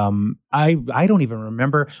 And I don't even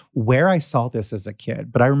remember where I saw this as a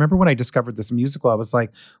kid, but I remember when I discovered this musical, I was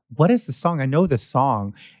like, what is this song? I know this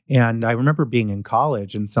song. And I remember being in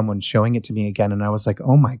college and someone showing it to me again. And I was like,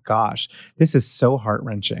 oh my gosh, this is so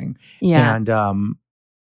heart-wrenching. Yeah. And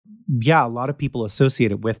yeah, a lot of people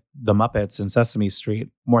associate it with the Muppets and Sesame Street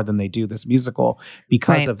more than they do this musical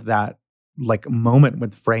because Right. of that like moment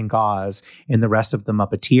with Frank Oz and the rest of the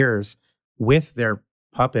Muppeteers with their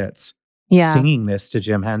puppets Yeah. singing this to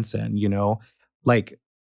Jim Henson, like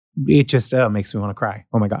it just makes me want to cry.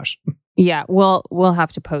 Oh my gosh. Yeah, we'll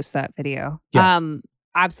have to post that video. Yes.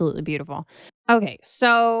 Absolutely beautiful. Okay,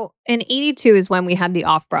 so in 82 is when we had the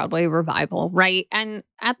off-Broadway revival, right? And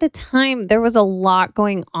at the time there was a lot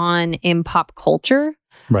going on in pop culture.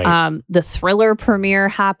 Right. The Thriller premiere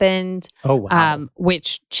happened, Oh wow.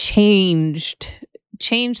 which changed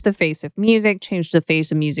the face of music, changed the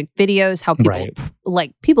face of music videos, how people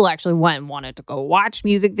Right. people actually went and wanted to go watch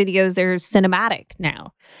music videos. They're cinematic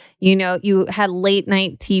now. You had late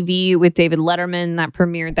night TV with David Letterman that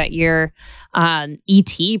premiered that year.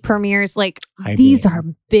 E.T. premieres. These are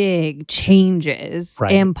big changes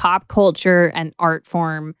Right. in pop culture and art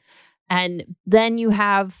form. And then you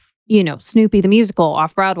have, Snoopy the musical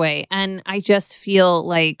off Broadway. And I just feel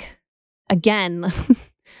like, again,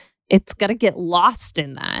 it's going to get lost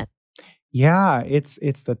in that. Yeah, it's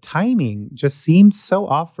the timing just seems so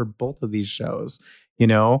off for both of these shows.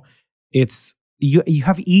 It's you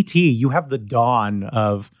have E.T., you have the dawn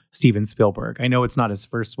of Steven Spielberg. I know it's not his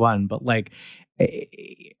first one, but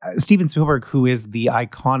Steven Spielberg, who is the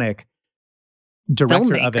iconic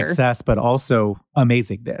director of Filmmaker. excess, but also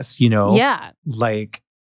amazingness. Yeah.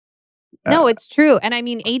 No, it's true. And I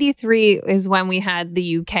mean, 83 is when we had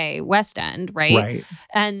the UK West End, right? Right.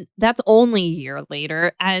 And that's only a year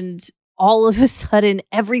later. And all of a sudden,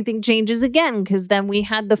 everything changes again because then we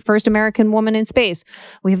had the first American woman in space.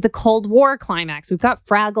 We have the Cold War climax. We've got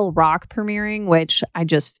Fraggle Rock premiering, which I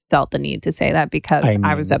just felt the need to say that because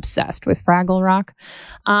I was obsessed with Fraggle Rock.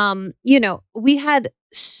 We had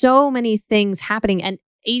so many things happening. And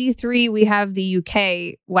 83, we have the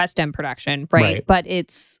UK West End production, right? But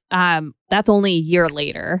it's that's only a year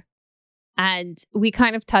later. And we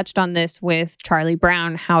kind of touched on this with Charlie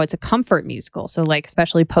Brown, how it's a comfort musical. So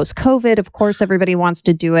especially post-COVID, of course, everybody wants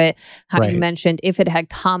to do it. How you mentioned if it had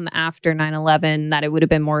come after 9/11, that it would have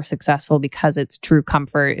been more successful because it's true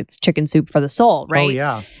comfort. It's chicken soup for the soul, right? Oh,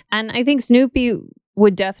 yeah. And I think Snoopy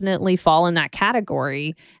would definitely fall in that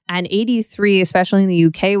category. And 83, especially in the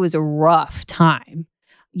UK, was a rough time.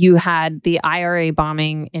 You had the IRA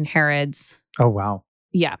bombing in Harrods. Oh, wow.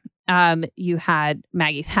 Yeah. You had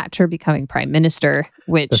Maggie Thatcher becoming prime minister,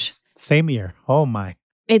 which same year. Oh my.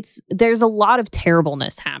 There's a lot of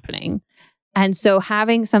terribleness happening. And so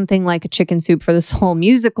having something like a chicken soup for the soul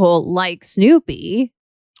musical like Snoopy,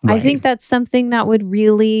 I think that's something that would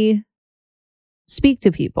really speak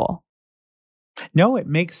to people. No, it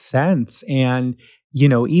makes sense. And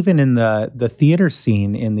even in the theater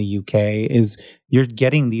scene in the UK is you're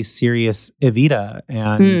getting these serious Evita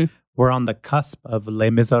and we're on the cusp of Les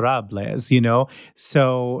Miserables,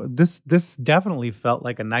 So this definitely felt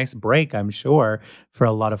like a nice break, I'm sure, for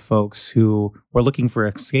a lot of folks who were looking for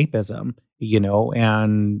escapism,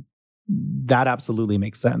 and that absolutely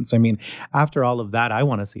makes sense. I mean, after all of that, I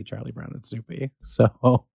want to see Charlie Brown and Snoopy. So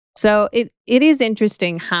it is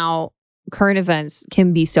interesting how current events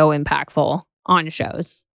can be so impactful on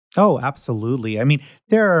shows. Oh, absolutely. I mean,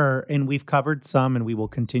 and we've covered some and we will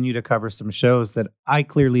continue to cover some shows that I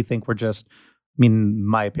clearly think were just,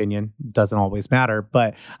 my opinion doesn't always matter,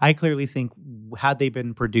 but I clearly think had they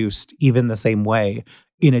been produced even the same way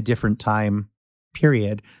in a different time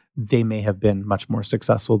period, they may have been much more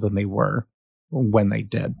successful than they were when they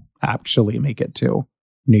did actually make it to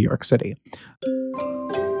New York City.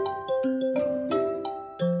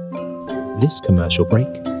 This commercial break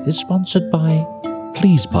is sponsored by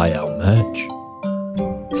Please Buy Our Merch.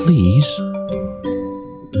 Please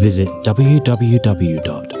visit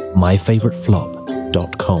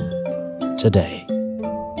www.myfavoriteflop.com today.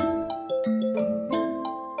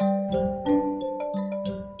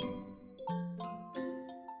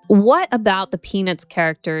 What about the Peanuts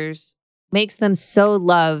characters makes them so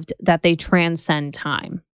loved that they transcend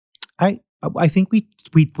time? I think we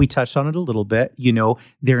touched on it a little bit.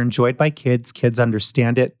 They're enjoyed by kids. Kids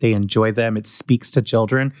understand it. They enjoy them. It speaks to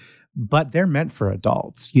children, but they're meant for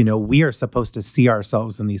adults. We are supposed to see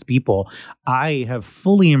ourselves in these people. I have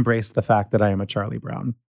fully embraced the fact that I am a Charlie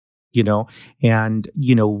Brown, and,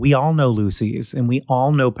 we all know Lucy's and we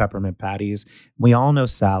all know Peppermint Patty's. We all know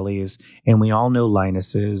Sally's and we all know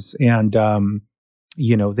Linus's. And,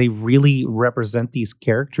 they really represent these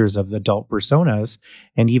characters of adult personas.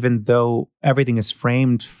 And even though everything is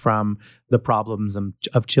framed from the problems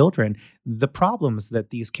of children, the problems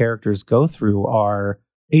that these characters go through are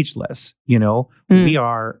ageless. We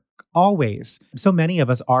are always, so many of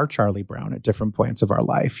us are Charlie Brown at different points of our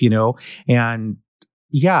life, and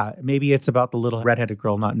yeah, maybe it's about the little redheaded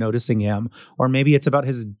girl not noticing him, or maybe it's about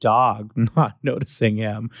his dog not noticing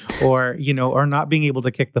him, or, or not being able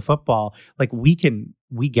to kick the football. Like we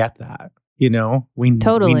get that,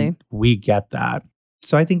 Totally. we get that.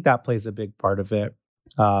 So I think that plays a big part of it.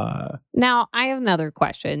 Now, I have another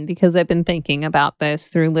question because I've been thinking about this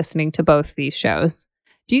through listening to both these shows.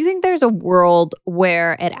 Do you think there's a world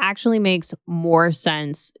where it actually makes more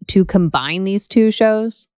sense to combine these two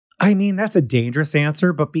shows? I mean, that's a dangerous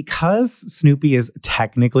answer, but because Snoopy is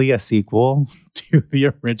technically a sequel to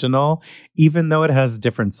the original, even though it has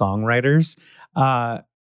different songwriters,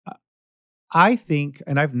 I think,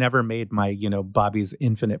 and I've never made my, Bobby's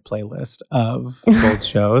Infinite playlist of both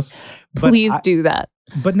shows. Please do that.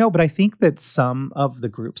 But I think that some of the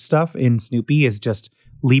group stuff in Snoopy is just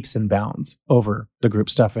leaps and bounds over the group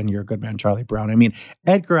stuff in You're a Good Man, Charlie Brown. I mean,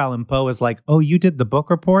 Edgar Allan Poe is like, oh, you did the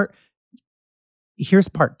book report? Here's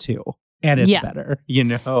part 2. And it's better,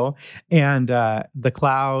 and the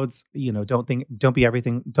clouds, don't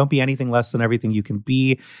be anything less than everything you can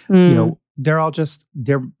be.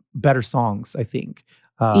 They're better songs, I think.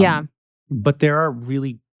 But there are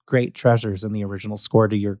really great treasures in the original score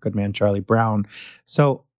to You're a Good Man, Charlie Brown.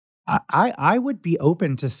 So I would be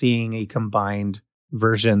open to seeing a combined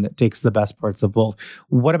version that takes the best parts of both.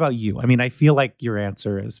 What about you? I mean, I feel like your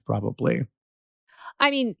answer is probably... I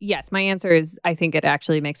mean, yes, my answer is I think it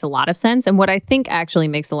actually makes a lot of sense. And what I think actually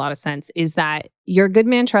makes a lot of sense is that You're a Good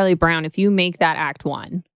Man, Charlie Brown, if you make that act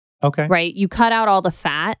 1, okay, right, you cut out all the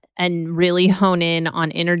fat and really hone in on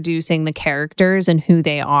introducing the characters and who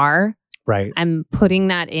they are. Right. And putting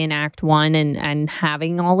that in act 1 and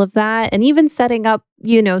having all of that, and even setting up,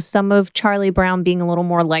 some of Charlie Brown being a little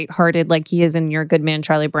more lighthearted like he is in You're a Good Man,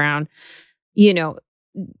 Charlie Brown.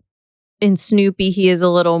 In Snoopy, he is a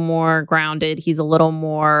little more grounded. He's a little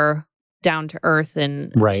more down to earth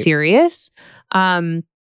and serious. And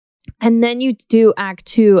then you do act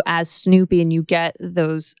 2 as Snoopy and you get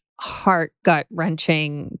those heart, gut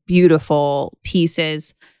wrenching, beautiful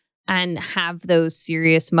pieces and have those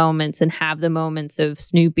serious moments and have the moments of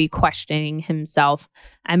Snoopy questioning himself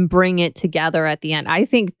and bring it together at the end. I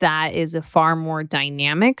think that is a far more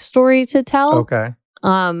dynamic story to tell. Okay.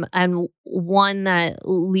 And one that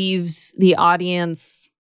leaves the audience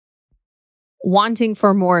wanting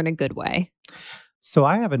for more in a good way. So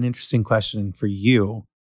I have an interesting question for you,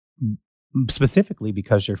 specifically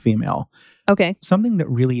because you're female. Okay. Something that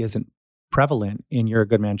really isn't prevalent in You're a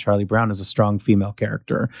Good Man, Charlie Brown is a strong female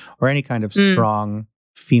character or any kind of strong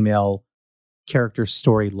female character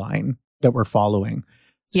storyline that we're following.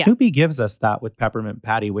 Yeah. Snoopy gives us that with Peppermint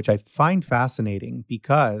Patty, which I find fascinating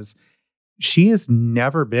because she has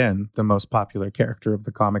never been the most popular character of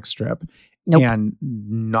the comic strip. Nope.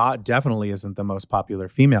 And definitely isn't the most popular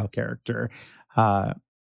female character.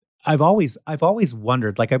 I've always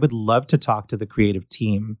wondered, like, I would love to talk to the creative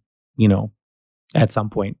team, at some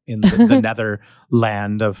point in the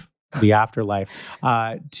netherland of the afterlife,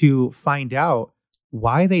 to find out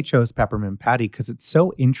why they chose Peppermint Patty, because it's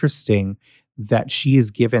so interesting that she is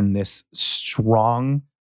given this strong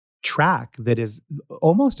track that is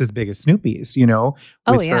almost as big as Snoopy's,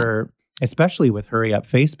 with her, especially with Hurry Up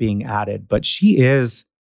Face being added. But she is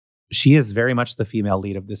very much the female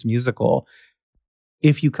lead of this musical.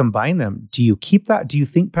 If you combine them, do you keep that? Do you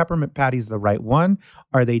think Peppermint Patty's the right one?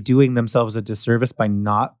 Are they doing themselves a disservice by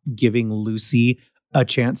not giving Lucy a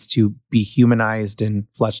chance to be humanized and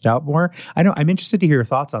fleshed out more? I know I'm interested to hear your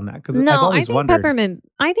thoughts on that because I've always wondered.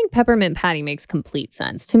 I think Peppermint Patty makes complete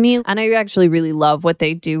sense to me, and I actually really love what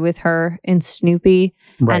they do with her in Snoopy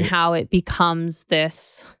and how it becomes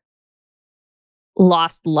this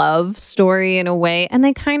lost love story in a way. And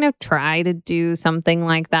they kind of try to do something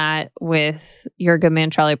like that with You're a Good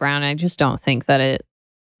Man, Charlie Brown. I just don't think that it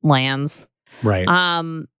lands. Right.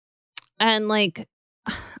 And like,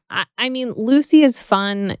 I mean, Lucy is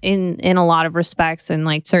fun in a lot of respects and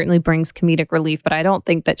like certainly brings comedic relief, but I don't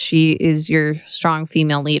think that she is your strong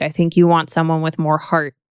female lead. I think you want someone with more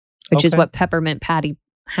heart, which is what Peppermint Patty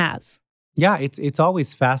has. Yeah, it's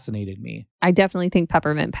always fascinated me. I definitely think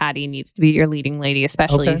Peppermint Patty needs to be your leading lady,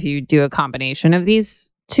 especially if you do a combination of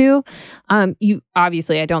these two. You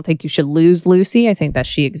obviously, I don't think you should lose Lucy. I think that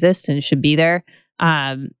she exists and should be there.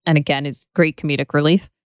 And again, is great comedic relief.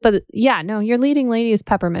 But yeah, no, your leading lady is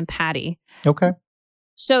Peppermint Patty. Okay.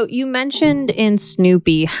 So you mentioned in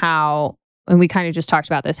Snoopy how, and we kind of just talked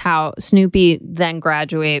about this, how Snoopy then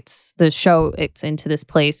graduates the show. It's into this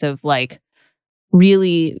place of like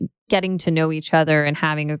really getting to know each other and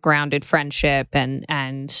having a grounded friendship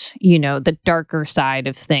and you know, the darker side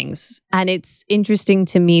of things. And it's interesting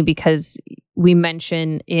to me because we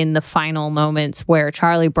mention in the final moments where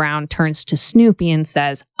Charlie Brown turns to Snoopy and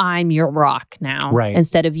says, "I'm your rock now," Right.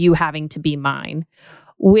 instead of "you having to be mine,"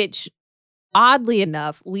 which oddly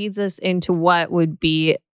enough leads us into what would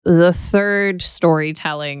be the third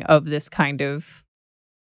storytelling of this kind of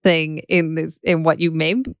thing in what you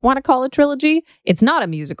may want to call a trilogy. It's not a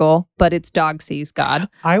musical, but it's Dog Sees God.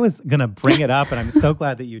 I was going to bring it up, and I'm so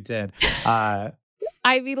glad that you did. I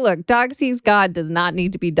mean, look, Dog Sees God does not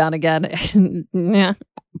need to be done again. Yeah.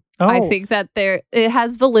 I think that it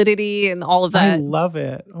has validity and all of that. I love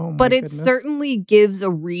it. Oh my but it goodness. certainly gives a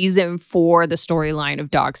reason for the storyline of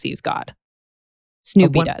Dog Sees God.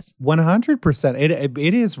 Snoopy does. 100%.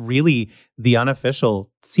 It is really the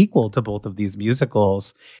unofficial sequel to both of these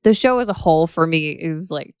musicals. The show as a whole for me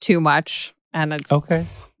is like too much, and it's Okay.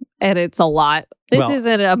 and it's a lot. This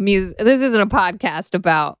isn't a podcast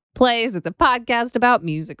about plays. It's a podcast about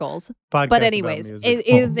musicals. But anyways, it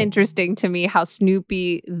is interesting to me how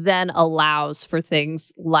Snoopy then allows for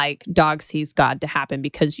things like Dog Sees God to happen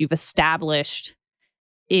because you've established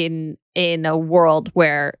in a world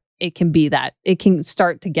where it can be that it can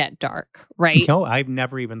start to get dark, right? No, I've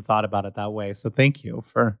never even thought about it that way. So thank you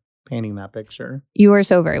for painting that picture. You are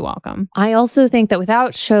so very welcome. I also think that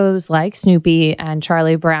without shows like Snoopy and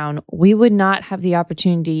Charlie Brown, we would not have the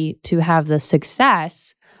opportunity to have the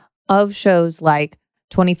success of shows like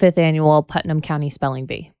 25th Annual Putnam County Spelling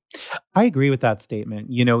Bee. I agree with that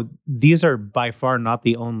statement. You know, these are by far not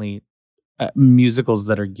the only musicals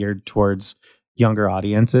that are geared towards younger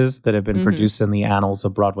audiences that have been produced in the annals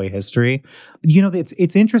of Broadway history. You know,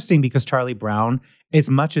 it's interesting because Charlie Brown, as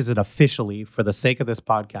much as it officially, for the sake of this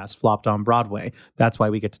podcast, flopped on Broadway, that's why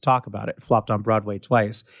we get to talk about it, flopped on Broadway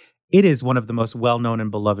twice. It is one of the most well-known and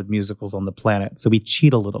beloved musicals on the planet. So we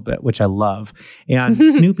cheat a little bit, which I love. And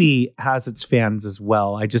Snoopy has its fans as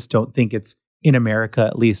well. I just don't think it's, in America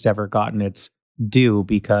at least, ever gotten its due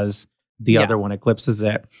because the other one eclipses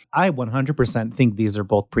it. I 100% think these are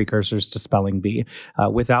both precursors to Spelling Bee.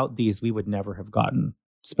 Without these, we would never have gotten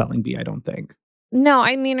Spelling Bee, I don't think. No,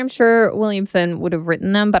 I mean, I'm sure William Finn would have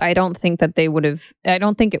written them, but I don't think that it would have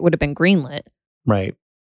been greenlit. Right.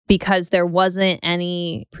 Because there wasn't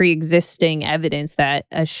any pre-existing evidence that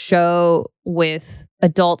a show with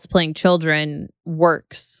adults playing children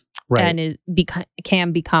works. Right. And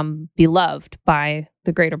can become beloved by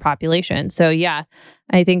the greater population. So yeah,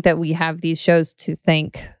 I think that we have these shows to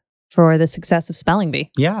thank for the success of Spelling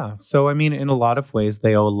Bee. Yeah. So, I mean, in a lot of ways,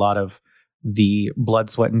 they owe a lot of the blood,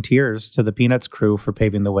 sweat, and tears to the Peanuts crew for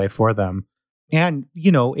paving the way for them. And,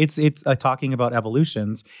 you know, it's talking about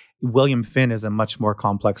evolutions. William Finn is a much more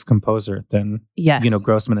complex composer than, yes, you know,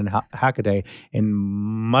 Grossman and Hackaday, and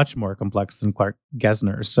much more complex than Clark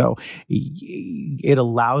Gessner. So it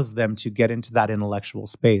allows them to get into that intellectual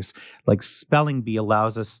space. Like Spelling Bee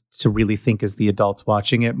allows us to really think as the adults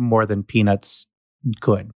watching it more than Peanuts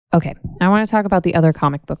could. Okay, I want to talk about the other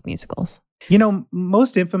comic book musicals. You know,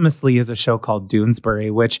 most infamously is a show called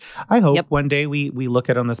Doonesbury, which I hope one day we look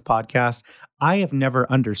at on this podcast. I have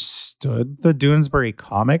never understood the Doonesbury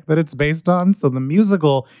comic that it's based on, so the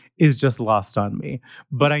musical is just lost on me.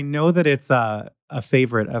 But I know that it's a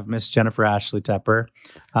favorite of Miss Jennifer Ashley Tepper,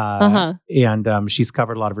 and she's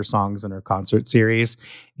covered a lot of her songs in her concert series,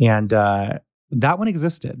 and that one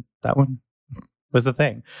existed. That one was the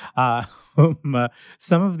thing.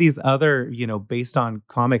 Some of these other, you know, based on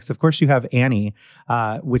comics, of course, you have Annie,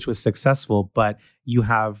 which was successful, but you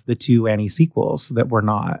have the two Annie sequels that were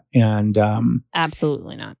not. And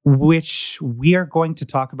absolutely not. Which we are going to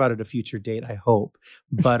talk about at a future date, I hope.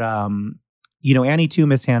 But, you know, Annie 2,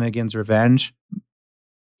 Miss Hannigan's Revenge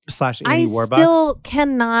 / Annie Warbucks. I still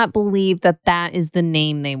cannot believe that is the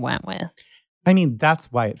name they went with. I mean,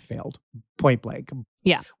 that's why it failed, point blank.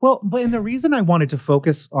 Yeah. Well, and the reason I wanted to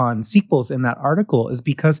focus on sequels in that article is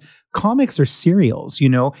because comics are serials, you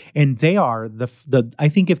know, and they are I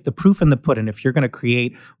think if the proof in the pudding, if you're going to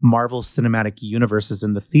create Marvel Cinematic Universes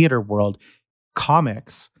in the theater world,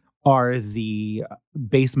 comics are the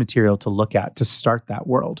base material to look at to start that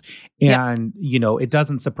world. And, you know, it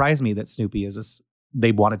doesn't surprise me that Snoopy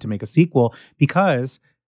they wanted to make a sequel because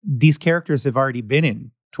these characters have already been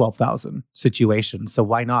in 12,000 situations. So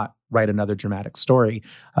why not write another dramatic story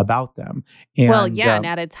about them? And, and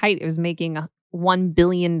at its height, it was making $1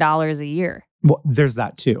 billion a year. Well, there's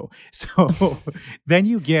that too. So then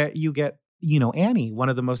you get, you know, Annie, one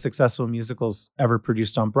of the most successful musicals ever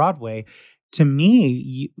produced on Broadway. To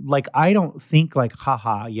me, I don't think you're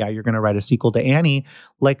going to write a sequel to Annie.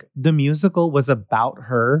 Like the musical was about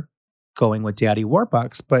her going with Daddy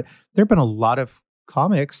Warbucks, but there have been a lot of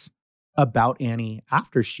comics about Annie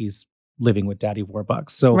after she's living with Daddy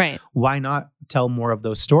Warbucks. So Right. why not tell more of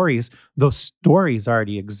those stories? Those stories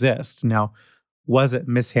already exist. Now, was it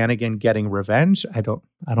Miss Hannigan getting revenge? I don't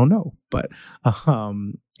know. But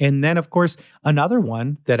and then of course another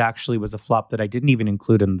one that actually was a flop that I didn't even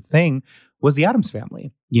include in the thing was the Addams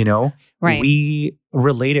Family. You know, Right. we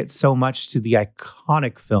relate it so much to the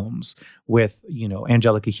iconic films with, you know,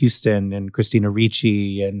 Angelica Houston and Christina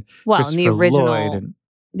Ricci and Well, and Christopher Lloyd and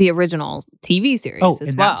the original TV series as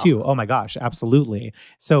and well. that too. Oh my gosh, absolutely.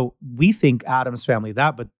 So we think Addams Family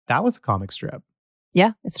but that was a comic strip.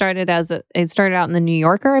 Yeah, it started out in the New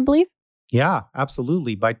Yorker, I believe. Yeah,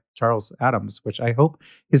 absolutely. By Charles Addams, which I hope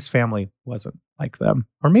his family wasn't like them.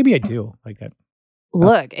 Or maybe I do like that.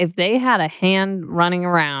 Look, if they had a hand running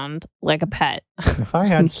around like a pet, If I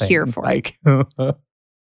had I'm here things for like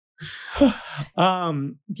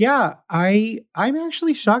yeah, I'm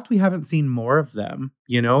actually shocked we haven't seen more of them.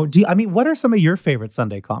 You know, what are some of your favorite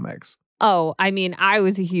Sunday comics? Oh, I mean, I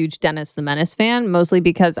was a huge Dennis the Menace fan, mostly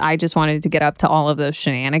because I just wanted to get up to all of those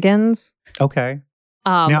shenanigans. Okay.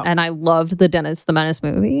 Now- And I loved the Dennis the Menace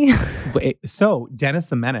movie. So Dennis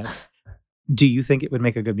the Menace, do you think it would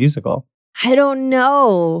make a good musical? I don't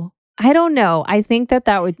know. I think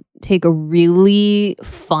that would take a really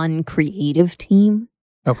fun, creative team.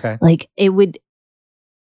 Okay. Like it would,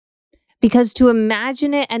 because to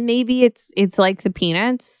imagine it, and maybe it's like the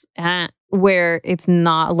Peanuts, where it's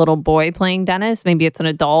not a little boy playing Dennis. Maybe it's an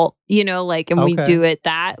adult, you know, like, and we Okay. do it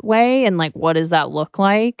that way. And like, what does that look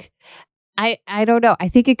like? I don't know. I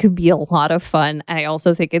think it could be a lot of fun. I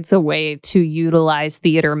also think it's a way to utilize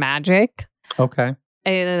theater magic Okay.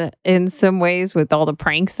 in some ways with all the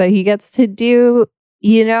pranks that he gets to do,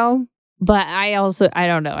 you know. But I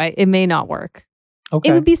don't know. It may not work. Okay.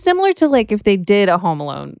 It would be similar to like if they did a Home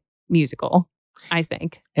Alone musical, I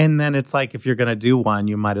think. And then it's like if you're gonna do one,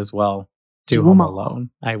 you might as well do Do Home 'em all.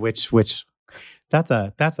 Alone. Which that's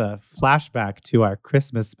a flashback to our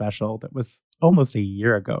Christmas special that was almost a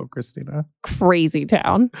year ago, Christina. Crazy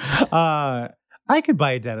town. I could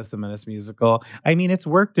buy a Dennis the Menace musical. I mean, it's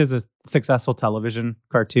worked as a successful television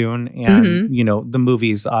cartoon and, Mhm. you know, the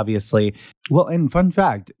movies, obviously. Well, and fun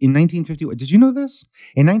fact, in 1951, did you know this?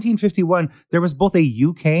 In 1951, there was both a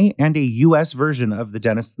UK and a US version of the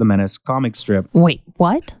Dennis the Menace comic strip. Wait,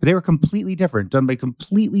 what? They were completely different, done by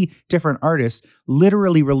completely different artists,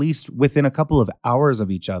 literally released within a couple of hours of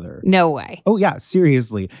each other. No way. Oh, yeah,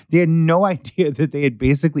 seriously. They had no idea that they had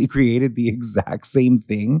basically created the exact same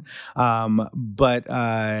thing. But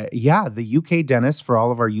yeah, the UK Dennis, for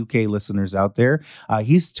all of our UK listeners out there,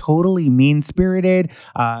 he's totally mean-spirited.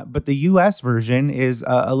 But the US version is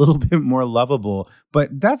a little bit more lovable. But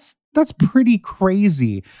that's pretty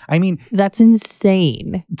crazy. I mean, That's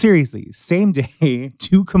insane. seriously, same day,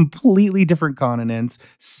 two completely different continents,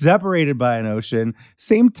 separated by an ocean,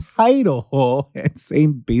 same title, and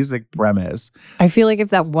same basic premise. I feel like if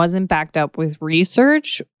that wasn't backed up with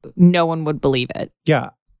research, no one would believe it. Yeah.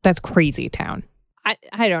 That's crazy town.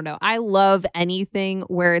 I don't know. I love anything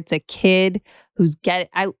where it's a kid who's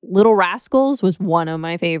Little Rascals was one of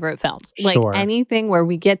my favorite films. Like Sure. anything where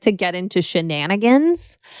we get into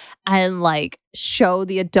shenanigans and like show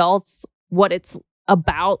the adults what it's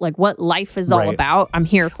about, like what life is all Right. about. I'm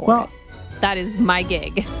here for Well- it. That is my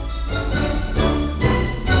gig.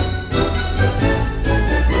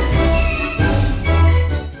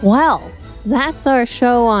 Well, that's our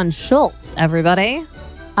show on Schultz, everybody.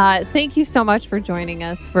 Thank you so much for joining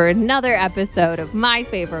us for another episode of My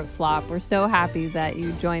Favorite Flop. We're so happy that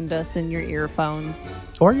you joined us in your earphones.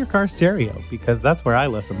 Or your car stereo, because that's where I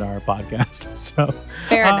listen to our podcast. So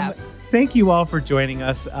Fair enough. Thank you all for joining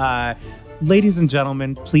us. Ladies and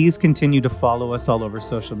gentlemen, please continue to follow us all over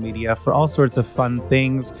social media for all sorts of fun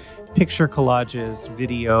things, picture collages,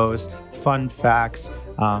 videos, fun facts.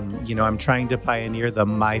 I'm trying to pioneer the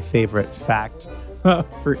My Favorite Fact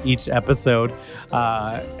for each episode.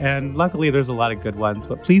 And luckily, there's a lot of good ones.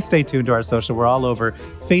 But please stay tuned to our social. We're all over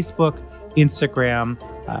Facebook, Instagram,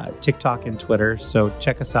 TikTok, and Twitter. So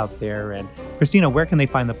check us out there. And Christina, where can they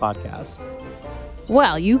find the podcast?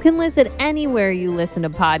 Well, you can listen anywhere you listen to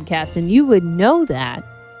podcasts, and you would know that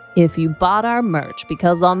if you bought our merch,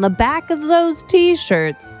 because on the back of those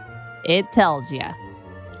t-shirts, it tells you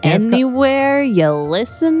And it's got- anywhere you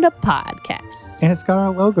listen to podcasts. And it's got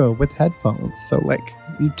our logo with headphones. So,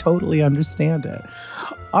 you totally understand it.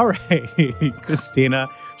 All right, Christina,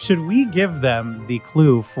 should we give them the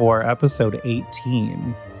clue for episode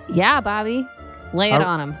 18? Yeah, Bobby, lay it All-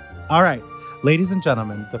 on them. All right, ladies and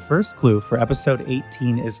gentlemen, the first clue for episode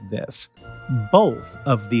 18 is this. Both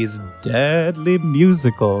of these deadly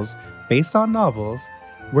musicals based on novels,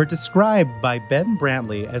 were described by Ben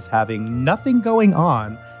Brantley as having nothing going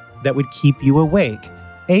on that would keep you awake,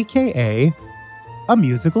 aka a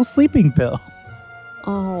musical sleeping pill.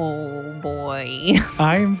 Oh boy.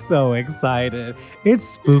 I'm so excited. It's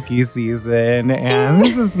spooky season, and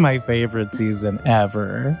this is my favorite season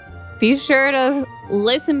ever. Be sure to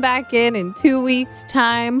listen back in 2 weeks'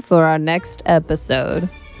 time for our next episode.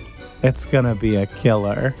 It's gonna be a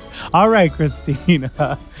killer. All right,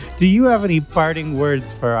 Christina, do you have any parting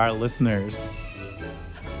words for our listeners?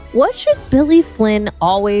 What should Billy Flynn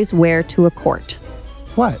always wear to a court?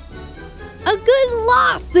 What? A good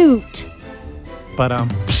lawsuit! But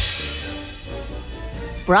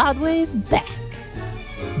Broadway's back.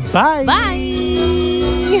 Bye. Bye.